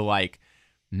to feel like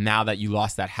now that you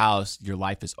lost that house, your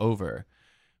life is over.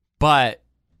 But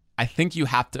I think you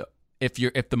have to, if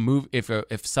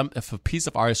a piece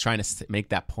of art is trying to make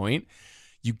that point,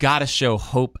 you got to show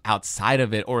hope outside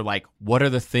of it, or like, what are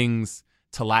the things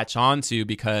to latch on to?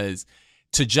 Because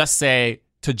to just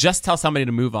tell somebody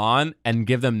to move on and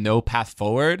give them no path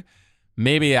forward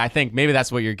I think maybe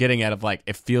that's what you're getting at of like,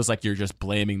 it feels like you're just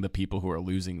blaming the people who are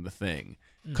losing the thing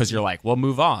because you're like, well,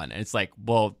 move on. And it's like,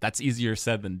 well, that's easier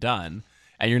said than done.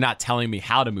 And you're not telling me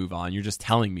how to move on. You're just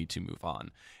telling me to move on.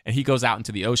 And he goes out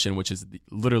into the ocean, which is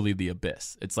literally the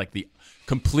abyss. It's like the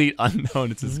complete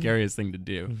unknown. It's the scariest thing to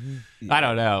do. Yeah. I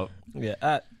don't know. Yeah,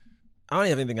 I don't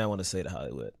have anything I want to say to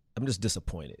Hollywood. I'm just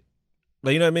disappointed.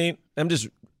 Like, you know what I mean? I'm just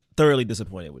thoroughly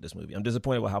disappointed with this movie. I'm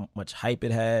disappointed with how much hype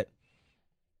it had.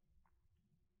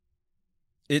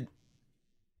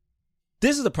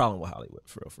 This is the problem with Hollywood,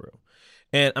 for real.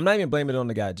 And I'm not even blaming it on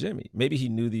the guy, Jimmy. Maybe he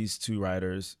knew these two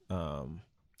writers.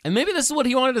 And maybe this is what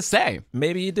he wanted to say.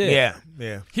 Maybe he did.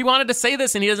 Yeah. He wanted to say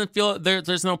this and he doesn't feel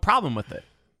there's no problem with it.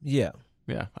 Yeah.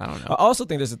 Yeah, I don't know. I also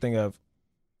think there's a thing of,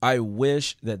 I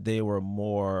wish that they were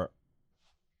more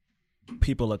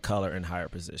people of color in higher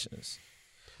positions.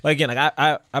 Like, again, like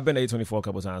I've been to A24 a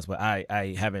couple of times, but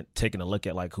I haven't taken a look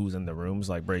at like who's in the rooms.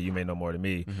 Like, Bray, you may know more than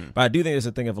me. But I do think there's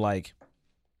a thing of like,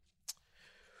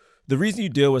 the reason you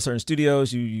deal with certain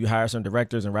studios, you hire certain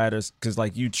directors and writers, because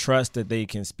like you trust that they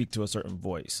can speak to a certain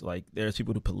voice. Like, there's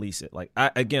people who police it. Like,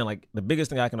 like the biggest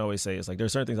thing I can always say is like,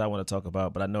 there's certain things I want to talk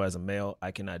about, but I know as a male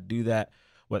I cannot do that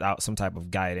without some type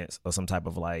of guidance or some type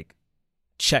of like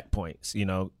checkpoints, you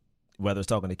know, whether it's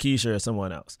talking to Keisha or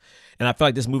someone else. And I feel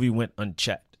like this movie went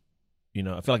unchecked. You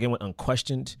know, I feel like it went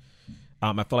unquestioned.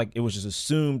 I feel like it was just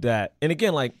assumed that, and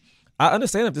again, like, I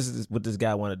understand if this is what this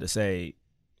guy wanted to say.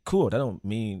 Cool. That don't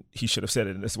mean he should have said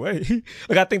it in this way.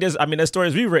 Like, I think there's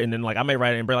stories we've and like I may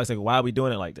write it and Bray like, why are we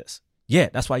doing it like this? Yeah,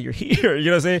 that's why you're here. You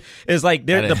know what I'm saying? It's like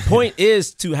the point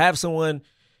is to have someone,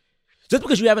 just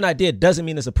because you have an idea doesn't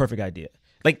mean it's a perfect idea.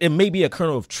 Like, it may be a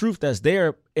kernel of truth that's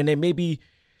there, and it may be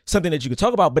something that you could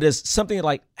talk about, but it's something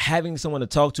like having someone to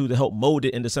talk to help mold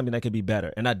it into something that could be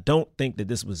better. And I don't think that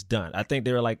this was done. I think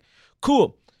they were like,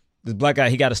 cool, this black guy,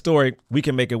 he got a story, we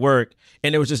can make it work.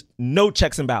 And there was just no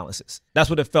checks and balances. That's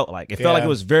what it felt like. It felt like it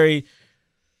was very,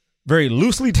 very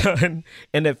loosely done.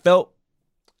 And it felt,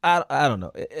 I don't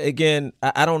know. Again,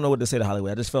 I don't know what to say to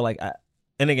Hollywood. I just felt like,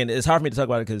 and again, it's hard for me to talk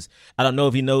about it because I don't know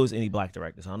if he knows any black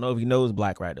directors. I don't know if he knows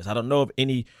black writers. I don't know if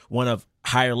any one of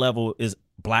higher level is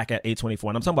black at A24.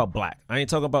 And I'm talking about black. I ain't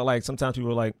talking about like, sometimes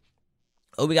people are like,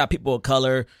 oh, we got people of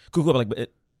color. Cool. Like, but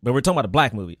we're talking about a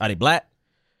black movie. Are they black?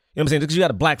 You know what I'm saying? Because you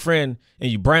got a black friend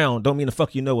and you brown, don't mean the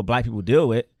fuck you know what black people deal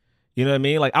with. You know what I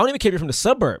mean? Like, I don't even care if you're from the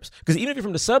suburbs. Because even if you're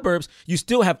from the suburbs, you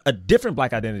still have a different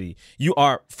black identity. You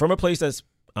are from a place that's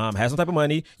has some type of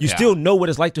money. You still know what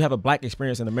it's like to have a black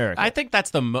experience in America. I think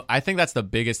that's the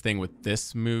biggest thing with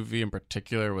this movie in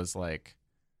particular was like,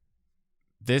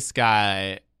 this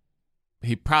guy,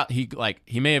 he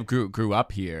may have grew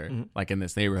up here, like in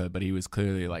this neighborhood, but he was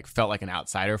clearly like felt like an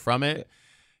outsider from it.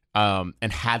 And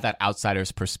had that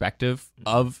outsider's perspective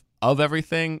of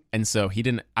everything. And so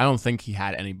I don't think he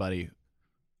had anybody.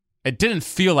 It didn't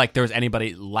feel like there was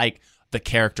anybody like the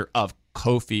character of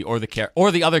Kofi or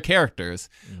the other characters,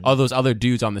 all those other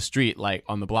dudes on the street, like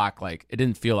on the block. Like, it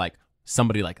didn't feel like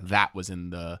somebody like that was in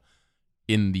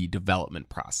the development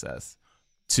process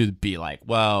to be like,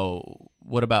 well,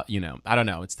 what about, you know, I don't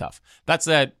know. It's tough. That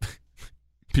said,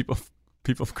 people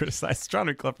have criticized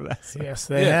Astronomy Club for that. So. Yes,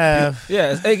 they have.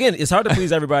 Yeah. Again, it's hard to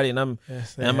please everybody, and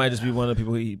I might just be one of the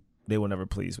people they will never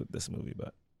please with this movie.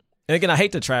 But, and again, I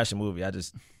hate to trash a movie.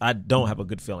 I don't have a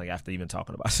good feeling after even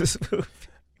talking about this movie.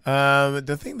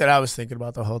 The thing that I was thinking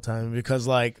about the whole time, because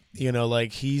like, you know,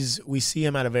 like we see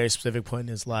him at a very specific point in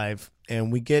his life,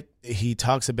 and he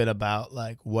talks a bit about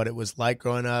like what it was like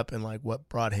growing up and like what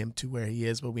brought him to where he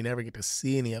is, but we never get to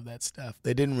see any of that stuff.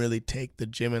 They didn't really take the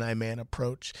Gemini Man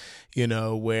approach, you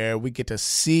know, where we get to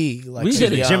see like we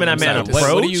did a Gemini Man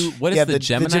approach. What is the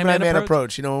Gemini Man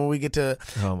approach? You know, when we get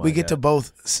to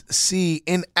both see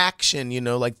in action, you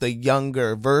know, like the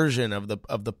younger version of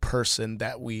the person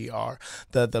that we are,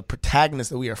 the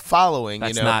protagonist that we are following.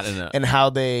 That's you know, and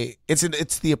how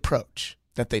it's the approach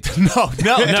that they took. No.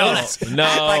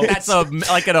 Like that's an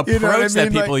approach you know I mean?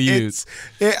 that people like use.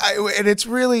 And it's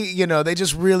really, you know, they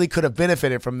just really could have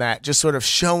benefited from that. Just sort of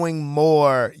showing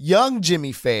more young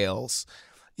Jimmy Fails.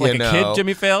 Like a kid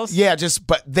Jimmy Fails? Yeah,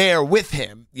 but there with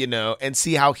him, you know, and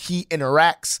see how he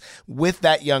interacts with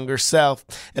that younger self,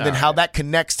 and then how that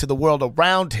connects to the world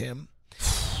around him.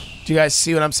 Do you guys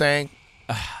see what I'm saying?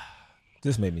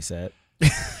 This made me sad.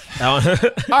 All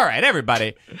right,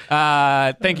 everybody.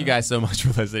 Thank you guys so much for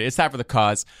listening. It's time for The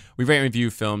Cause. We rate and review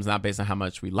films not based on how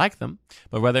much we like them,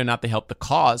 but whether or not they help the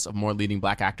cause of more leading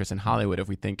black actors in Hollywood. If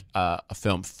we think a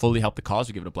film fully helped the cause,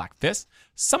 we give it a black fist.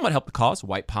 Somewhat helped the cause,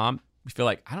 white palm. We feel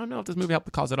like, I don't know if this movie helped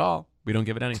the cause at all. We don't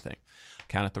give it anything.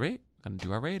 Count of 3. Gonna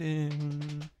do our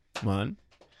rating. 1.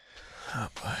 Oh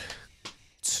boy.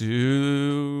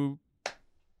 2,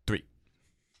 3.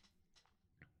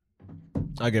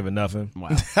 I gave it nothing. Wow.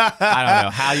 I don't know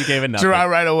how you gave it nothing. Gerard,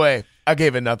 right away. I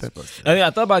gave it nothing. I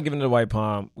thought about giving it a white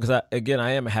palm because, I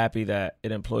am happy that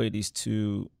it employed these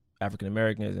two African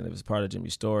Americans and it was part of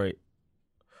Jimmy's story.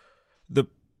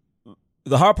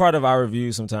 The hard part of our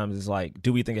review sometimes is like,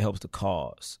 do we think it helps the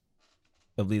cause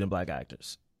of leading black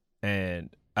actors? And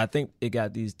I think it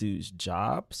got these dudes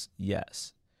jobs,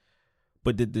 yes.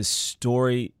 But did this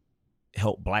story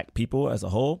help black people as a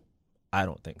whole? I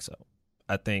don't think so.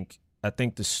 I think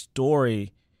the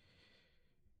story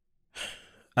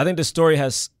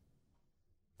has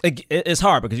it's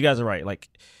hard because you guys are right. Like,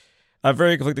 I'm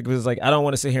very conflicted because like I don't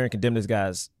want to sit here and condemn this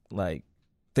guy's like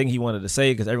thing he wanted to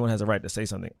say because everyone has a right to say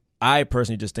something. I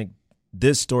personally just think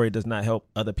this story does not help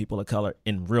other people of color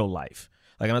in real life.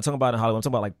 Like, I'm not talking about in Hollywood. I'm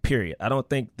talking about like period. I don't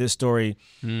think this story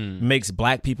makes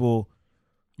black people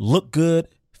look good,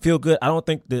 feel good. I don't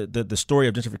think the story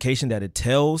of gentrification that it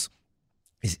tells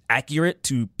is accurate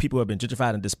to people who have been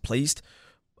gentrified and displaced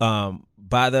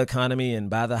by the economy and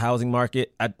by the housing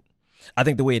market. I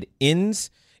think the way it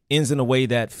ends in a way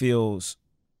that feels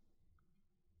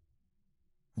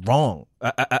wrong.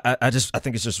 I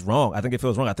think it's just wrong. I think it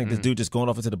feels wrong. I think this dude just going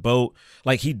off into the boat.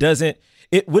 Like, he doesn't.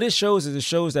 What it shows is it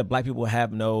shows that black people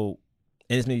have no,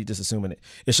 and it's me just assuming it.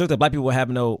 It shows that black people have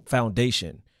no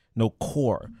foundation, no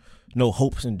core, no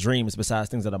hopes and dreams besides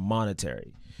things that are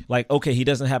monetary. Like, okay, he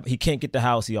can't get the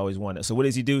house he always wanted. So what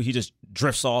does he do? He just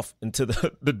drifts off into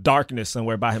the darkness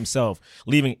somewhere by himself,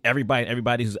 leaving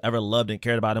everybody who's ever loved and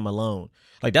cared about him alone.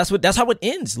 Like, that's how it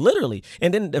ends, literally.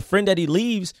 And then the friend that he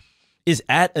leaves is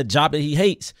at a job that he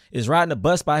hates, is riding a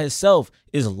bus by himself,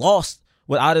 is lost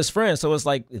without his friend. So it's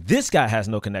like, this guy has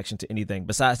no connection to anything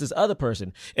besides this other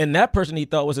person. And that person he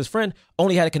thought was his friend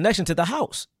only had a connection to the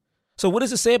house. So what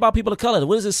does it say about people of color?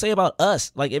 What does it say about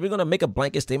us? Like, if you're going to make a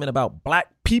blanket statement about black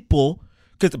people,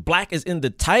 because black is in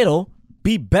the title,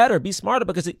 be better, be smarter,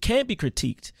 because it can be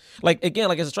critiqued. Like, again,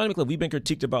 like as a Astronomy Club, we've been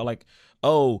critiqued about like,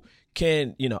 oh,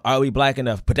 are we black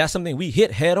enough? But that's something we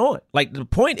hit head on. Like, the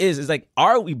point is like,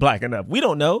 are we black enough? We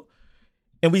don't know.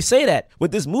 And we say that.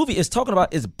 What this movie is talking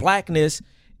about is blackness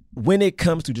when it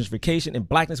comes to gentrification and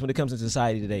blackness when it comes to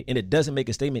society today. And it doesn't make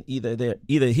a statement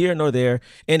either here nor there.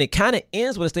 And it kind of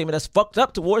ends with a statement that's fucked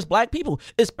up towards black people,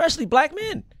 especially black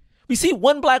men. We see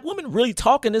one black woman really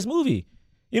talk in this movie.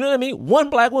 You know what I mean? One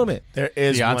black woman. There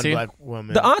is one black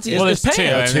woman. The auntie is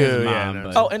Pam. Two,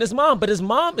 and his mom. But his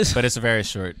mom is... But it's very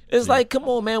short. It's like, come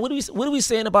on, man. What are we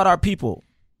saying about our people?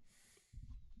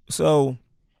 So,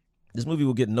 this movie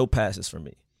will get no passes from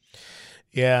me.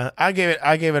 Yeah, I gave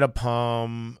it a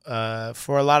palm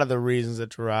for a lot of the reasons that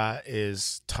Gerard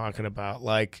is talking about.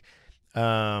 Like,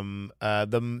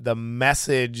 the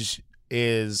message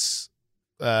is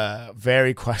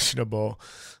very questionable,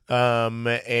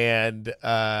 and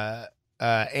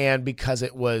because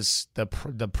it was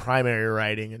the primary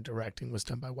writing and directing was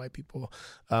done by white people,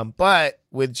 but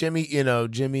with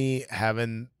Jimmy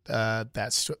having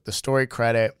the story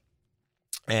credit.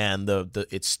 And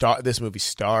this movie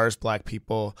stars black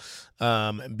people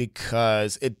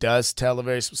because it does tell a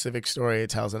very specific story. It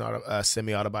tells a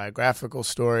semi-autobiographical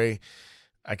story.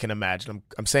 I can imagine.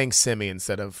 I'm saying semi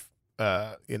instead of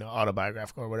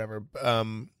autobiographical or whatever.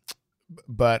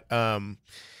 But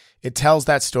it tells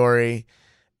that story,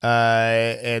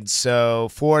 and so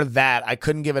for that, I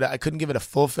couldn't give it a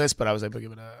full fist, but I was able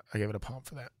to I gave it a palm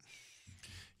for that.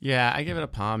 Yeah, I give it a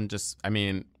palm.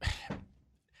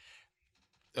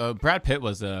 Brad Pitt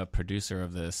was a producer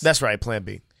of this. That's right, Plan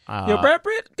B. Brad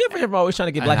Pitt, good for him, always trying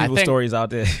to get black people's stories out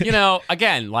there.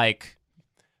 Again, like,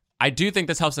 I do think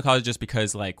this helps the cause just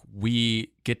because, like,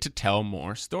 we get to tell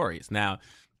more stories. Now,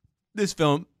 this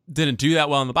film didn't do that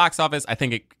well in the box office. I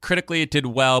think it did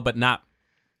well, but not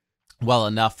well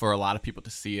enough for a lot of people to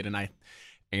see it. And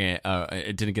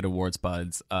it didn't get awards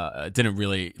buds. It didn't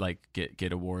really like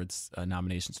get awards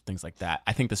nominations and things like that.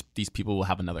 I think these people will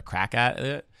have another crack at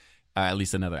it. At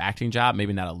least another acting job,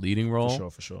 maybe not a leading role.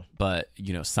 For sure. But,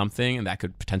 something, and that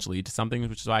could potentially lead to something,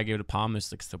 which is why I gave it a palm.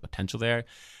 There's like still potential there.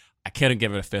 I couldn't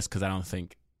give it a fist because I don't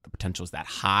think the potential is that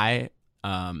high.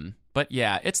 But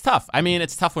yeah, it's tough. I mean,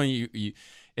 it's tough when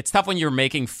it's tough when you're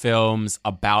making films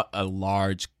about a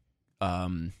large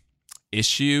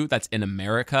issue that's in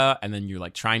America, and then you're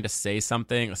like trying to say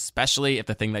something, especially if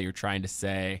the thing that you're trying to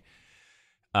say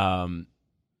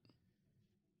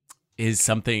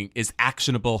is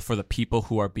actionable for the people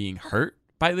who are being hurt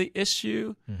by the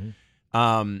issue.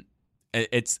 Mm-hmm.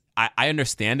 I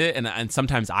understand it, and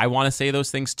sometimes I want to say those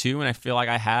things too, and I feel like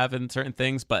I have in certain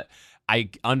things, but I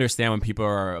understand when people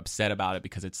are upset about it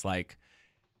because it's like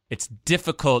it's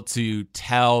difficult to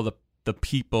tell the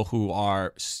people who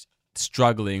are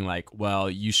struggling, like, well,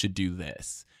 you should do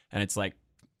this. And it's like,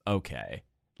 okay.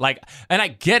 Like, and I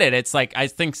get it. It's like, I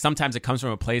think sometimes it comes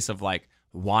from a place of like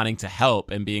wanting to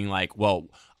help and being like, well,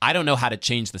 I don't know how to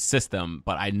change the system,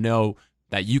 but I know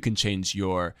that you can change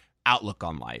your outlook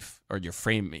on life or your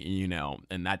frame, you know,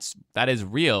 and that is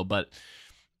real. But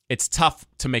it's tough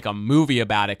to make a movie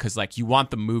about it because like you want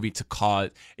the movie to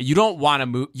cause, you don't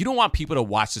want people to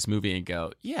watch this movie and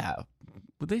go, yeah,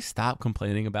 would they stop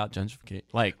complaining about gentrification?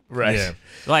 Like, right. Yeah.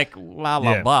 Like, blah,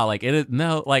 blah, blah. Like, it is,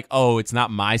 no, like, oh, it's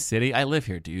not my city. I live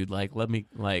here, dude. Like, let me,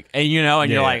 like, and you know,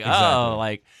 and you're like, exactly. Oh,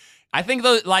 like, I think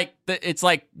those, like, it's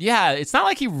like, yeah, it's not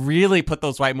like he really put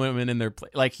those white women in their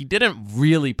place. Like, he didn't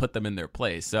really put them in their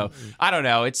place. So, I don't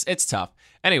know. It's tough.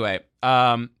 Anyway,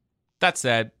 that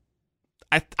said,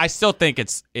 I still think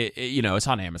it's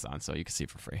on Amazon, so you can see it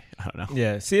for free. I don't know.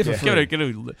 Yeah, see it for free.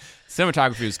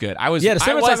 Cinematography was good. The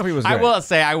cinematography was great. I will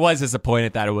say I was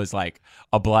disappointed that it was like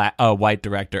a white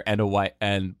director and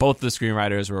both the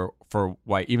screenwriters were for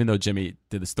white. Even though Jimmy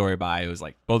did the story by, it was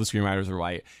like both the screenwriters were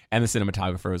white and the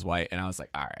cinematographer was white, and I was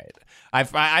like, all right.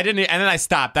 I didn't, and then I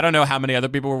stopped. I don't know how many other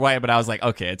people were white, but I was like,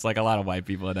 okay, it's like a lot of white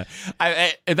people in it.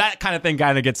 That kind of thing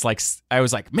kind of gets like, I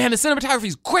was like, man, the cinematography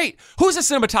is great. Who's the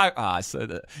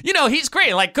cinematographer? He's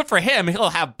great. Like, good for him. He'll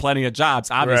have plenty of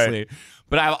jobs, obviously. Right.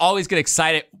 But I always get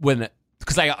excited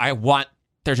because I want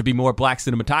there to be more black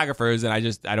cinematographers, and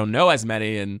I don't know as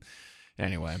many. And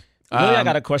anyway, I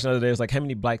got a question the other day. It was like, how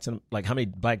many black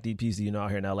DPs do you know out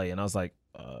here in LA? And I was like,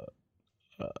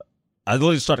 I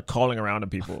literally started calling around to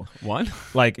people. One?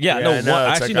 Like, yeah, I know one.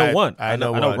 I actually know one. I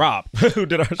know Rob, who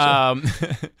did our show.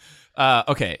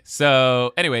 Okay,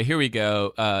 so anyway, here we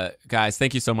go. Guys,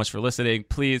 thank you so much for listening.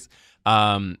 Please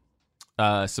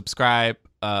subscribe.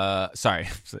 Sorry,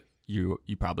 you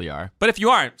probably are. But if you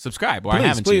aren't, subscribe. Why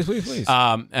haven't you? Please.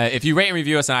 If you rate and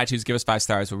review us on iTunes, give us 5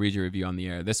 stars. We'll read your review on the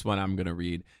air. This one I'm going to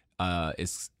read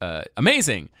is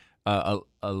amazing.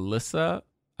 Alyssa,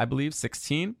 I believe,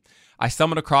 16. I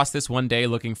stumbled across this one day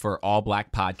looking for all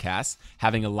black podcasts,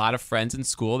 having a lot of friends in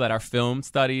school that are film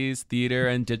studies, theater,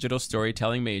 and digital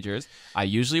storytelling majors. I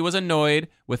usually was annoyed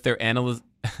with their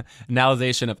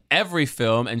analyzation of every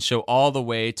film and show all the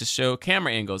way to show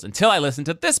camera angles until I listened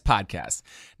to this podcast.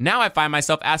 Now I find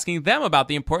myself asking them about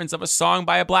the importance of a song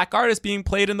by a black artist being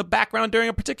played in the background during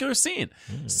a particular scene.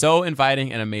 So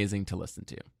inviting and amazing to listen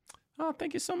to. Oh,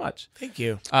 thank you so much. Thank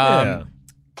you.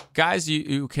 Guys,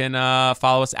 you can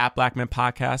follow us at Black Men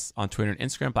Podcast on Twitter and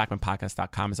Instagram.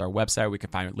 BlackmenPodcast.com is our website. We can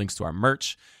find links to our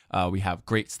merch. We have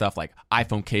great stuff like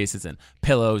iPhone cases and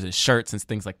pillows and shirts and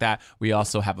things like that. We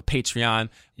also have a Patreon,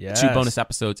 2 bonus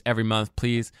episodes every month.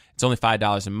 Please, it's only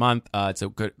 $5 a month. It's a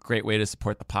great way to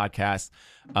support the podcast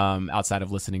outside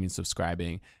of listening and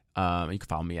subscribing. You can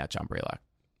follow me at John Braylock,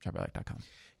 johnbraylock.com.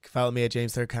 You can follow me at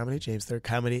James Third Comedy,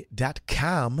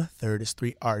 jamesthirdcomedy.com. Third is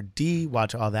 3RD.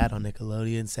 Watch all that on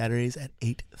Nickelodeon Saturdays at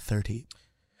 8:30.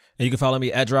 And you can follow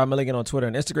me at Rob Milligan on Twitter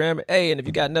and Instagram. Hey, and if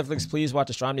you got Netflix, please watch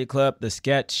Astronomy Club, The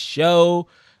Sketch Show.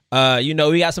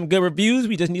 We got some good reviews.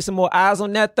 We just need some more eyes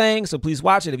on that thing. So please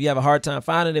watch it. If you have a hard time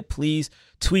finding it, please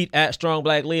tweet at Strong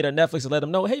Black Lead or Netflix and let them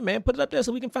know, hey, man, put it up there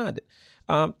so we can find it.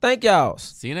 Thank y'all.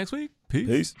 See you next week.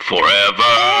 Peace.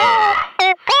 Forever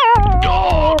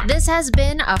Dog. This has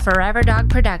been a Forever Dog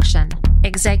production.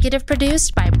 Executive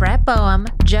produced by Brett Boehm,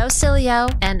 Joe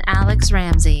Cilio, and Alex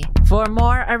Ramsey. For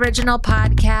more original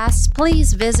podcasts,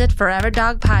 please visit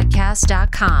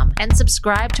foreverdogpodcast.com and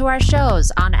subscribe to our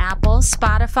shows on Apple,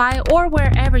 Spotify, or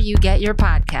wherever you get your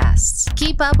podcasts.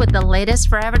 Keep up with the latest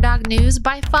Forever Dog news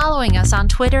by following us on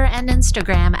Twitter and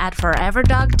Instagram at Forever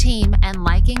Dog Team and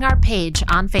liking our page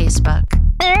on Facebook.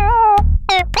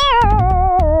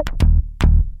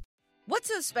 What's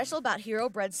so special about Hero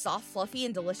Bread's soft, fluffy,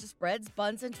 and delicious breads,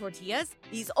 buns, and tortillas?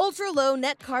 These ultra-low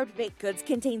net-carb baked goods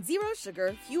contain 0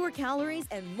 sugar, fewer calories,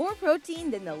 and more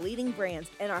protein than the leading brands,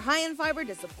 and are high in fiber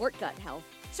to support gut health.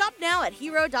 Shop now at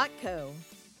Hero.co.